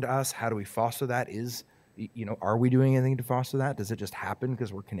important to us? How do we foster that? Are we doing anything to foster that? Does it just happen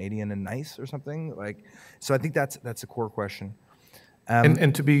because we're Canadian and nice or something? So I think that's a core question.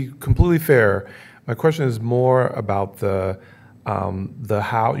 And to be completely fair, my question is more about the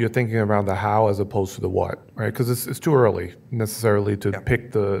how. You're thinking around the how as opposed to the what, right? Because it's too early necessarily to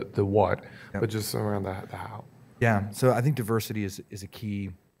pick the what, but just around the how. Yeah. So I think diversity is a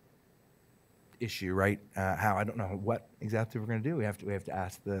key issue, right? How, I don't know what exactly we're going to do. We have to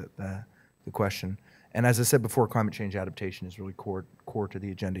ask the question. And as I said before, climate change adaptation is really core to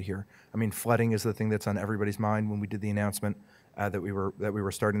the agenda here. I mean, flooding is the thing that's on everybody's mind. When we did the announcement that we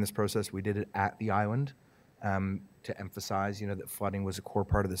were starting this process, we did it at the island to emphasize, that flooding was a core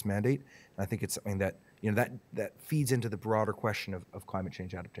part of this mandate. And I think it's something that that feeds into the broader question of climate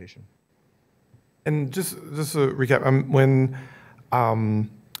change adaptation. And just to recap, when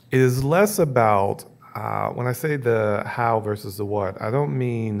it is less about when I say the how versus the what, I don't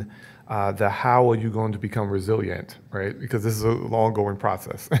mean the how are you going to become resilient, right? Because this is an ongoing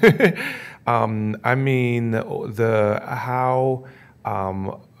process. I mean the how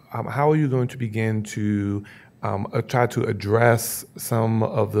are you going to begin to try to address some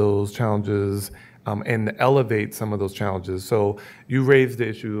of those challenges and elevate some of those challenges. So you raised the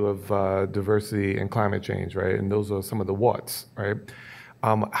issue of diversity and climate change, right? And those are some of the what's, right?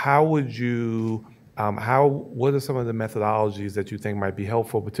 How would you what are some of the methodologies that you think might be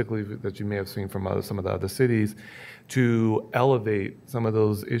helpful, particularly that you may have seen from some of the other cities, to elevate some of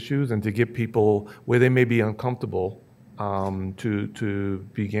those issues and to get people where they may be uncomfortable to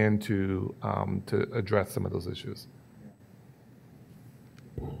begin to address some of those issues?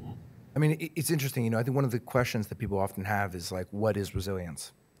 I mean, it's interesting. I think one of the questions that people often have is like, what is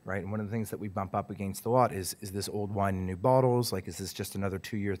resilience? Right, and one of the things that we bump up against a lot is this old wine in new bottles? Like, is this just another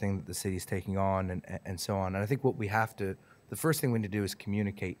 2-year thing that the city's taking on, and so on? And I think the first thing we need to do is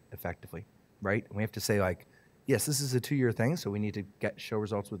communicate effectively, right? And we have to say, like, yes, this is a 2-year thing, so we need to show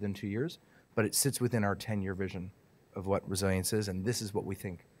results within 2 years, but it sits within our 10-year vision of what resilience is, and this is what we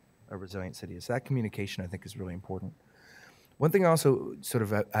think a resilient city is. So that communication, I think, is really important. One thing I also sort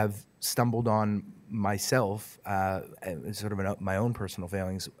of have stumbled on myself, sort of my own personal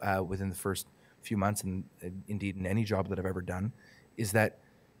failings within the first few months, and indeed in any job that I've ever done, is that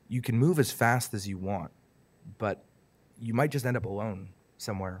you can move as fast as you want, but you might just end up alone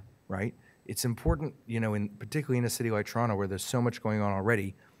somewhere, right? It's important, particularly in a city like Toronto where there's so much going on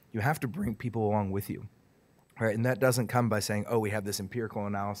already, you have to bring people along with you, right? And that doesn't come by saying, oh, we have this empirical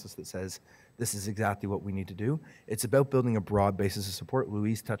analysis that says this is exactly what we need to do. It's about building a broad basis of support.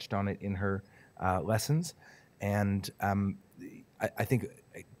 Louise touched on it in her lessons. And I think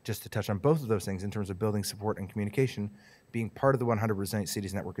just to touch on both of those things in terms of building support and communication, being part of the 100 Resilient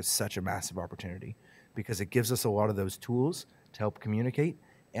Cities Network is such a massive opportunity because it gives us a lot of those tools to help communicate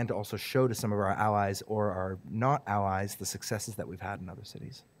and to also show to some of our allies or our not allies the successes that we've had in other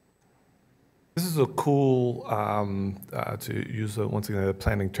cities. This is a cool, to use once again a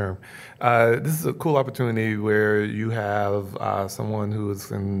planning term, this is a cool opportunity where you have someone whose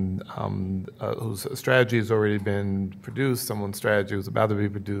strategy has already been produced, someone's strategy who's about to be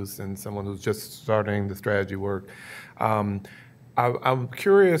produced, and someone who's just starting the strategy work. I'm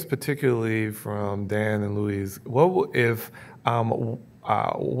curious, particularly from Dan and Louise, what is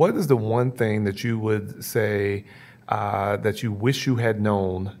the one thing that you would say that you wish you had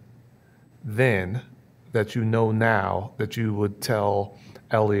known then that you know now that you would tell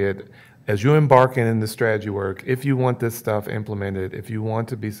Elliott as you're embarking in the strategy work, if you want this stuff implemented, if you want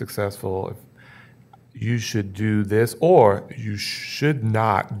to be successful, you should do this or you should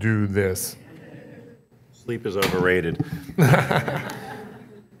not do this? Sleep is overrated.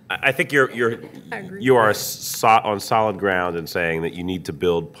 I think you are on solid ground in saying that you need to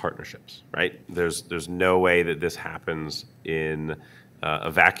build partnerships, right? There's no way that this happens in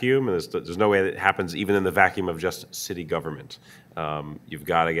a vacuum, and there's no way that it happens even in the vacuum of just city government. You've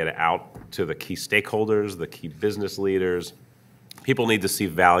got to get it out to the key stakeholders, the key business leaders. People need to see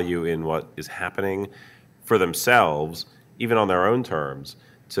value in what is happening for themselves, even on their own terms,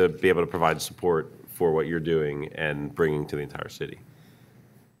 to be able to provide support for what you're doing and bringing to the entire city.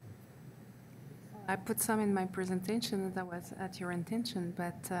 I put some in my presentation that was at your intention,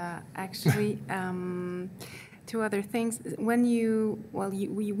 but actually, two other things. When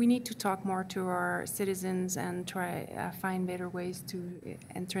we need to talk more to our citizens and try find better ways to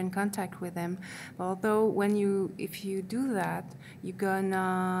enter in contact with them. Although if you do that, you're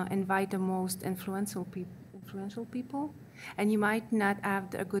gonna invite the most influential people, and you might not have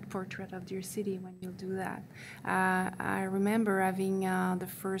a good portrait of your city when you do that. I remember having the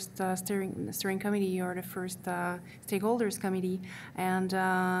first steering committee or the first stakeholders committee, and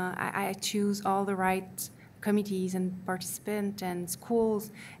I choose all the right committees and participants and schools,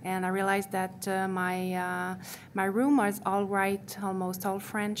 and I realized that my room was all white, almost all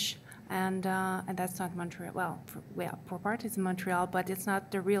French. And that's not Montreal. Well, for part it's Montreal, but it's not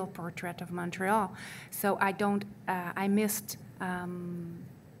the real portrait of Montreal. So I missed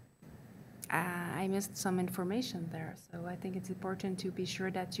some information there. So I think it's important to be sure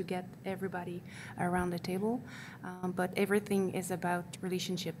that you get everybody around the table. But everything is about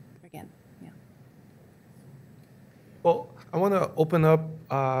relationship again. Yeah. Well, I want to open up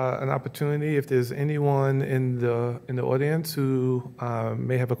an opportunity if there's anyone in the audience who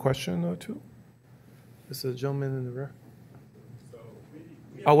may have a question or two. There's a gentleman in the rear.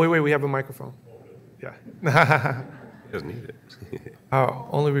 Oh, wait, we have a microphone. Yeah. He doesn't need it. Our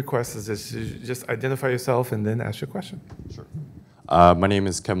only request is that you just identify yourself and then ask your question. Sure. My name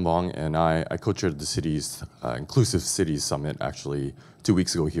is Ken Long, and I co-chaired the city's Inclusive Cities Summit actually 2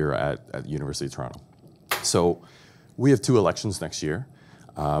 weeks ago here at University of Toronto. So we have 2 elections next year,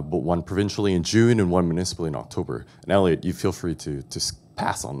 but one provincially in June and one municipally in October. And Elliott, you feel free to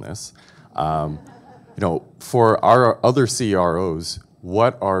pass on this. For our other CROs,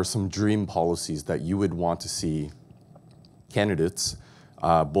 what are some dream policies that you would want to see candidates,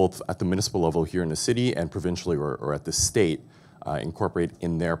 both at the municipal level here in the city and provincially or at the state, incorporate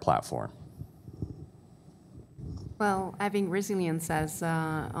in their platform? Well, having resilience as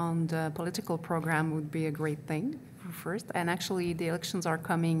on the political program would be a great thing first. And actually, the elections are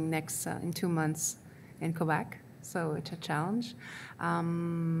coming in 2 months in Quebec, so it's a challenge.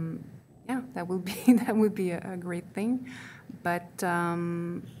 Yeah, that would be a great thing. But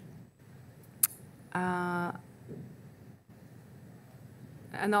an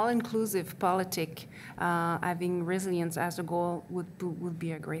all-inclusive politic, having resilience as a goal would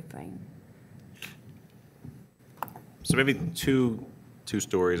be a great thing. So maybe two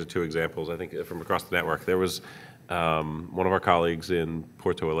stories or 2 examples, I think, from across the network. There was one of our colleagues in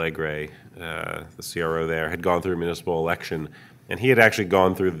Porto Alegre, the CRO there, had gone through a municipal election, and he had actually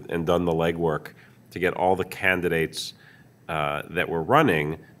gone through and done the legwork to get all the candidates that were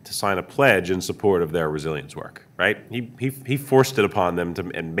running to sign a pledge in support of their resilience work, right? He forced it upon them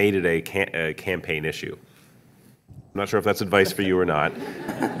and made it a campaign issue. I'm not sure if that's advice for you or not.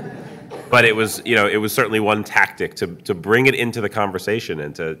 But it was certainly one tactic to bring it into the conversation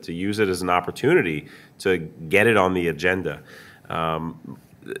and to use it as an opportunity to get it on the agenda.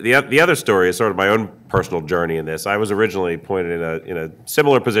 The other story is sort of my own personal journey in this. I was originally appointed in a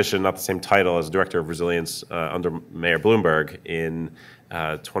similar position, not the same title, as Director of Resilience under Mayor Bloomberg in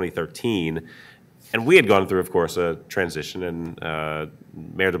 2013. And we had gone through, of course, a transition, and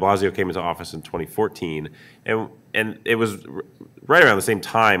Mayor de Blasio came into office in 2014. And it was right around the same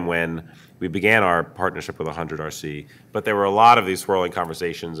time when we began our partnership with 100RC. But there were a lot of these swirling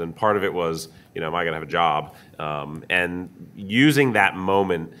conversations, and part of it was, am I going to have a job? And using that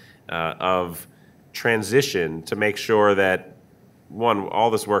moment of transition to make sure that, one,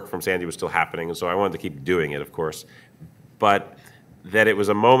 all this work from Sandy was still happening, and so I wanted to keep doing it, of course. But that it was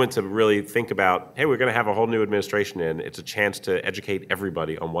a moment to really think about, hey, we're going to have a whole new administration in. It's a chance to educate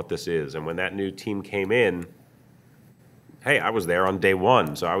everybody on what this is. And when that new team came in, hey, I was there on day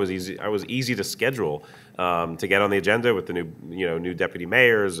one, so I was easy to schedule to get on the agenda with the new deputy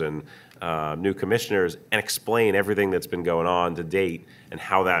mayors and new commissioners and explain everything that's been going on to date and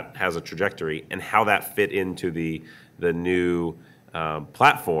how that has a trajectory and how that fit into the new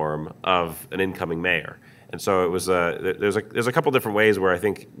platform of an incoming mayor. And so it was there's a couple different ways where I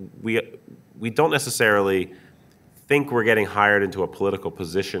think we don't necessarily think we're getting hired into a political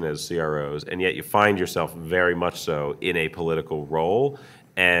position as CROs, and yet you find yourself very much so in a political role,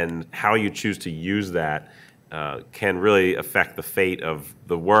 and how you choose to use that can really affect the fate of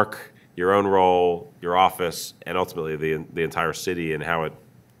the work, your own role, your office, and ultimately the entire city and how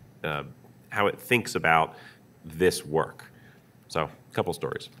it thinks about this work. So, a couple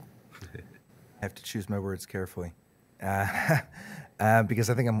stories. I have to choose my words carefully because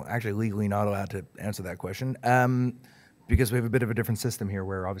I think I'm actually legally not allowed to answer that question because we have a bit of a different system here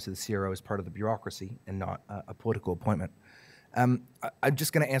where obviously the CRO is part of the bureaucracy and not a political appointment. I'm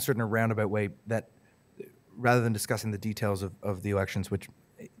just going to answer it in a roundabout way that rather than discussing the details of the elections, which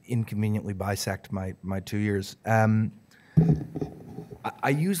inconveniently bisect my 2 years. I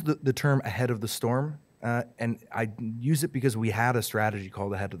use the term ahead of the storm, and I use it because we had a strategy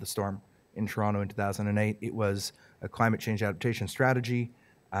called Ahead of the Storm in Toronto in 2008. It was a climate change adaptation strategy.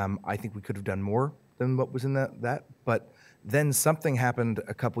 I think we could have done more than what was in that, but then something happened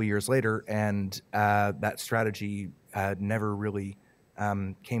a couple years later, and that strategy never really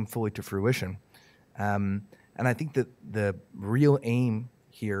came fully to fruition. And I think that the real aim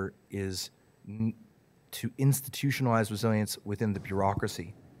here is to institutionalize resilience within the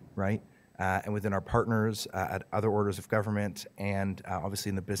bureaucracy, right? And within our partners at other orders of government, and obviously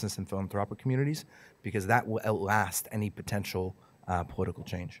in the business and philanthropic communities, because that will outlast any potential political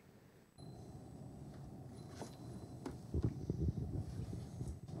change.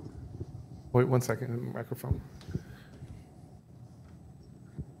 Wait 1 second, microphone.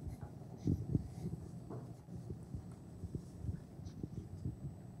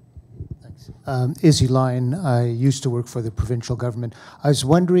 Izzy Lyon, I used to work for the provincial government. I was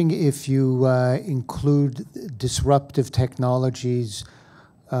wondering if you include disruptive technologies,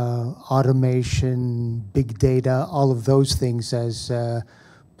 automation, big data, all of those things as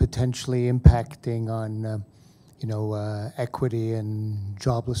potentially impacting on equity and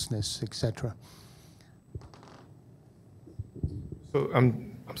joblessness, et cetera. So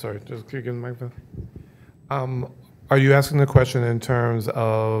I'm sorry, just can you give the microphone? Are you asking the question in terms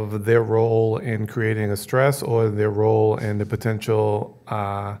of their role in creating a stress, or their role in the potential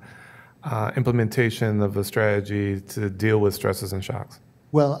implementation of a strategy to deal with stresses and shocks?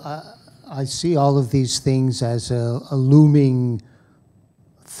 Well, I see all of these things as a looming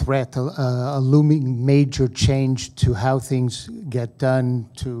threat, a looming major change to how things get done,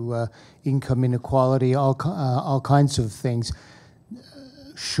 to income inequality, all kinds of things.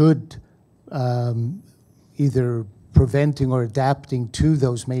 Should either preventing or adapting to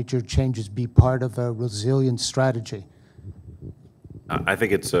those major changes be part of a resilience strategy? I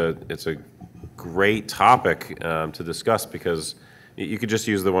think it's a great topic to discuss, because you could just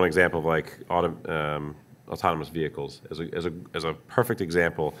use the one example of like autonomous vehicles as a perfect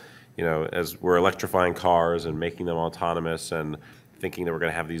example. As we're electrifying cars and making them autonomous and thinking that we're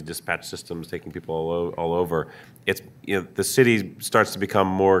going to have these dispatch systems taking people all over, it's the city starts to become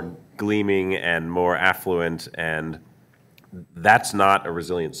more gleaming and more affluent, and that's not a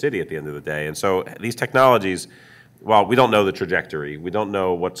resilient city at the end of the day. And so these technologies, while we don't know the trajectory, we don't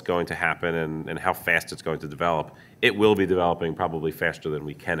know what's going to happen and how fast it's going to develop, it will be developing probably faster than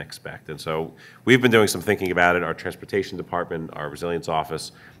we can expect. And so we've been doing some thinking about it, our transportation department, our resilience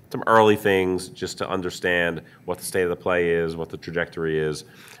office, some early things just to understand what the state of the play is, what the trajectory is.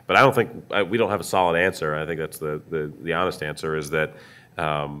 But I don't think, we don't have a solid answer. I think that's the honest answer, is that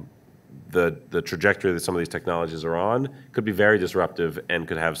the trajectory that some of these technologies are on could be very disruptive and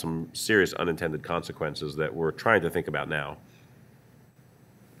could have some serious unintended consequences that we're trying to think about now.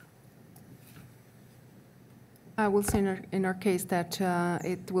 I will say in our case that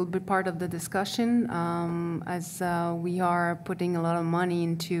it will be part of the discussion, as we are putting a lot of money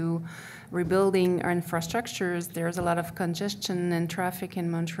into rebuilding our infrastructures. There's a lot of congestion and traffic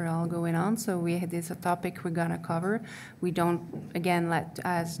in Montreal going on, so this is a topic we're gonna cover. We don't, again,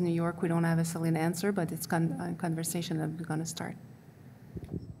 as New York, we don't have a solid answer, but it's a conversation that we're gonna start.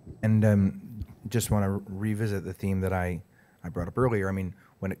 And just want to revisit the theme that I brought up earlier. I mean,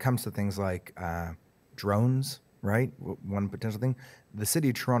 when it comes to things like drones, right? One potential thing, the city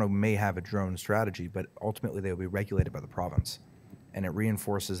of Toronto may have a drone strategy, but ultimately they will be regulated by the province. And it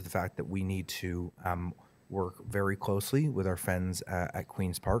reinforces the fact that we need to work very closely with our friends at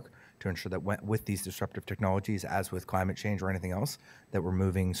Queen's Park to ensure that with these disruptive technologies, as with climate change or anything else, that we're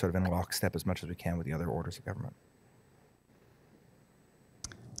moving sort of in lockstep as much as we can with the other orders of government.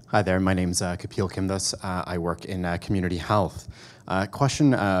 Hi there, my name's Cappell. I work in community health.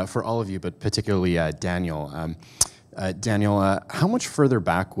 Question for all of you, but particularly Daniel. Daniel, how much further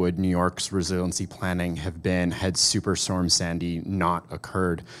back would New York's resiliency planning have been had Superstorm Sandy not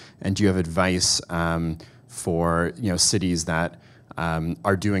occurred? And do you have advice for cities that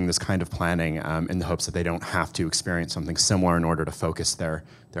are doing this kind of planning in the hopes that they don't have to experience something similar in order to focus their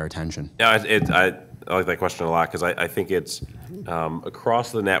attention? Yeah, I like that question a lot, because I think it's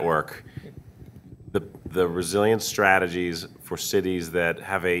across the network, the resilience strategies for cities that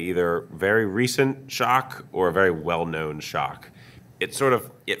have a either very recent shock or a very well-known shock,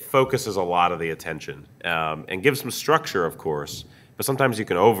 it focuses a lot of the attention and gives some structure, of course, but sometimes you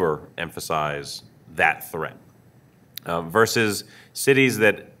can overemphasize that threat. Versus cities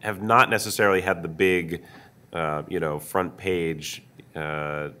that have not necessarily had the big, front page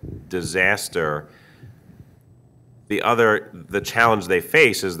disaster. The challenge they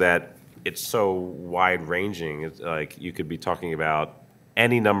face is that it's so wide-ranging. It's like you could be talking about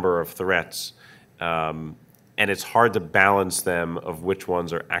any number of threats, and it's hard to balance them of which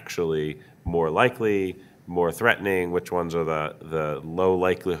ones are actually more likely, more threatening, which ones are the low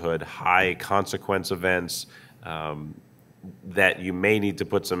likelihood, high consequence events that you may need to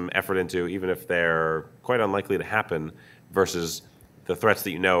put some effort into, even if they're quite unlikely to happen, versus the threats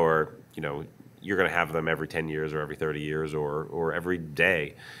that are, you're going to have them every 10 years or every 30 years or every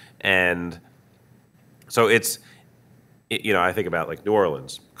day. And so I think about like New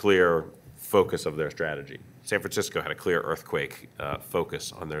Orleans, clear focus of their strategy. San Francisco had a clear earthquake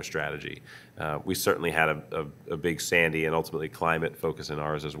focus on their strategy. We certainly had a big Sandy and ultimately climate focus in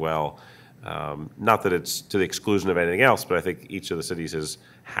ours as well. Not that it's to the exclusion of anything else, but I think each of the cities has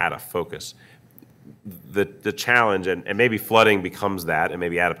had a focus. The challenge, and maybe flooding becomes that, and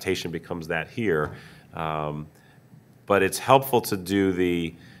maybe adaptation becomes that here, but it's helpful to do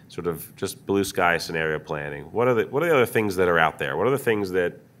the sort of just blue sky scenario planning. What are the other things that are out there? What are the things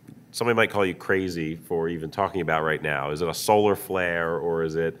that somebody might call you crazy for even talking about right now? Is it a solar flare, or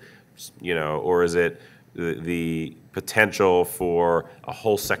is it, the potential for a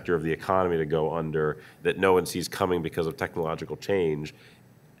whole sector of the economy to go under that no one sees coming because of technological change?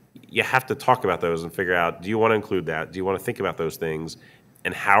 You have to talk about those and figure out, do you want to include that? Do you want to think about those things?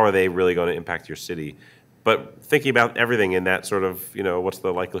 And how are they really going to impact your city? But thinking about everything in that sort of, what's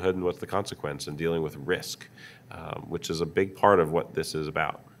the likelihood and what's the consequence, and dealing with risk, which is a big part of what this is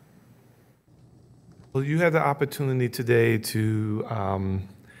about. Well, you had the opportunity today to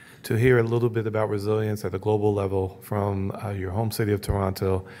hear a little bit about resilience at a global level from your home city of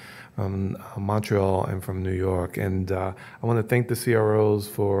Toronto, Montreal, and from New York. And I want to thank the CROs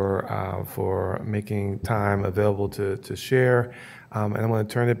for making time available to share. And I want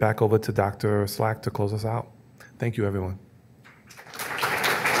to turn it back over to Dr. Slack to close us out. Thank you, everyone.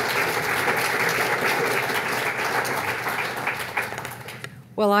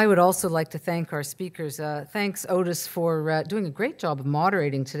 Well, I would also like to thank our speakers. Thanks, Otis, for doing a great job of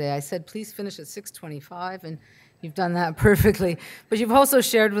moderating today. I said, please finish at 6:25, and you've done that perfectly. But you've also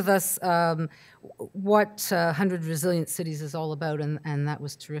shared with us what 100 Resilient Cities is all about, and that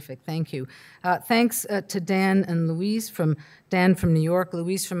was terrific. Thank you. Thanks to Dan and Louise, Dan from New York,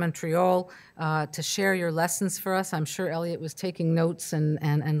 Louise from Montreal, to share your lessons for us. I'm sure Elliott was taking notes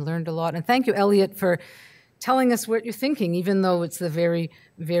and learned a lot. And thank you, Elliott, for telling us what you're thinking, even though it's the very,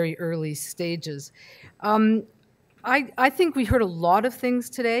 very early stages. I think we heard a lot of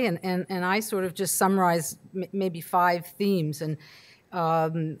things today, and I sort of just summarized maybe 5 themes. And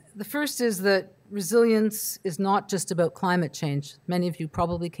the first is that resilience is not just about climate change. Many of you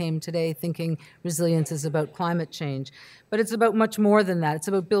probably came today thinking resilience is about climate change, but it's about much more than that. It's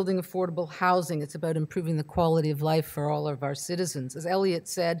about building affordable housing. It's about improving the quality of life for all of our citizens. As Elliott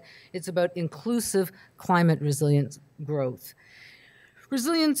said, it's about inclusive climate resilient growth.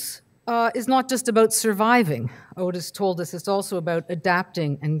 Resilience is not just about surviving. Otis told us it's also about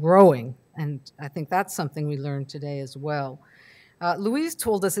adapting and growing, and I think that's something we learned today as well. Louise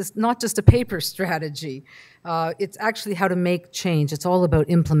told us it's not just a paper strategy. It's actually how to make change. It's all about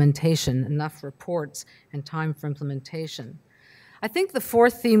implementation, enough reports and time for implementation. I think the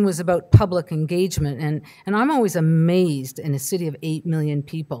 4th theme was about public engagement, and I'm always amazed in a city of 8 million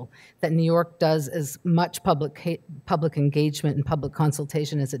people that New York does as much public engagement and public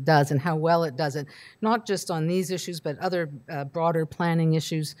consultation as it does, and how well it does it, not just on these issues, but other broader planning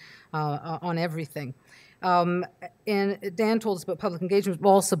issues on everything. And Dan told us about public engagement, but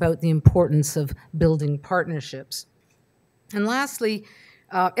also about the importance of building partnerships. And lastly,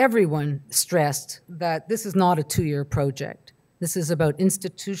 everyone stressed that this is not a 2-year project. This is about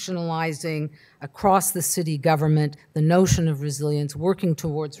institutionalizing across the city government the notion of resilience, working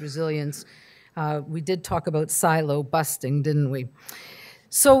towards resilience. We did talk about silo busting, didn't we?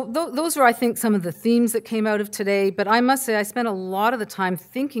 So those are, I think, some of the themes that came out of today, but I must say I spent a lot of the time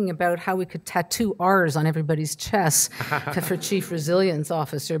thinking about how we could tattoo R's on everybody's chest for Chief Resilience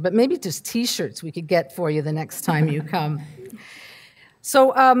Officer, but maybe just T-shirts we could get for you the next time you come.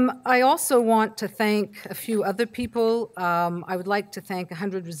 So I also want to thank a few other people. I would like to thank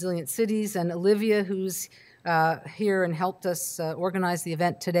 100 Resilient Cities and Olivia, who's here and helped us organize the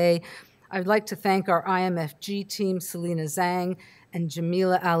event today. I would like to thank our IMFG team, Selena Zhang and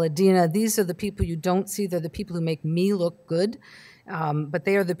Jamila Aladina. These are the people you don't see. They're the people who make me look good, but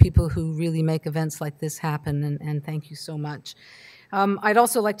they are the people who really make events like this happen, and thank you so much. I'd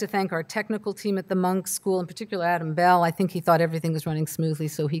also like to thank our technical team at the Monk School, in particular Adam Bell. I think he thought everything was running smoothly,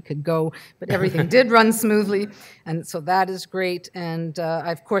 so he could go, but everything did run smoothly, and so that is great. And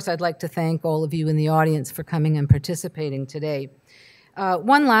of course, I'd like to thank all of you in the audience for coming and participating today.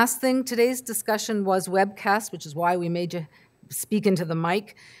 One last thing, today's discussion was webcast, which is why we made you speak into the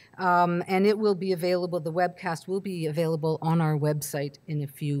mic, and it will be available, the webcast will be available on our website in a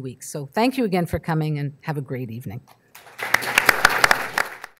few weeks. So thank you again for coming, and have a great evening.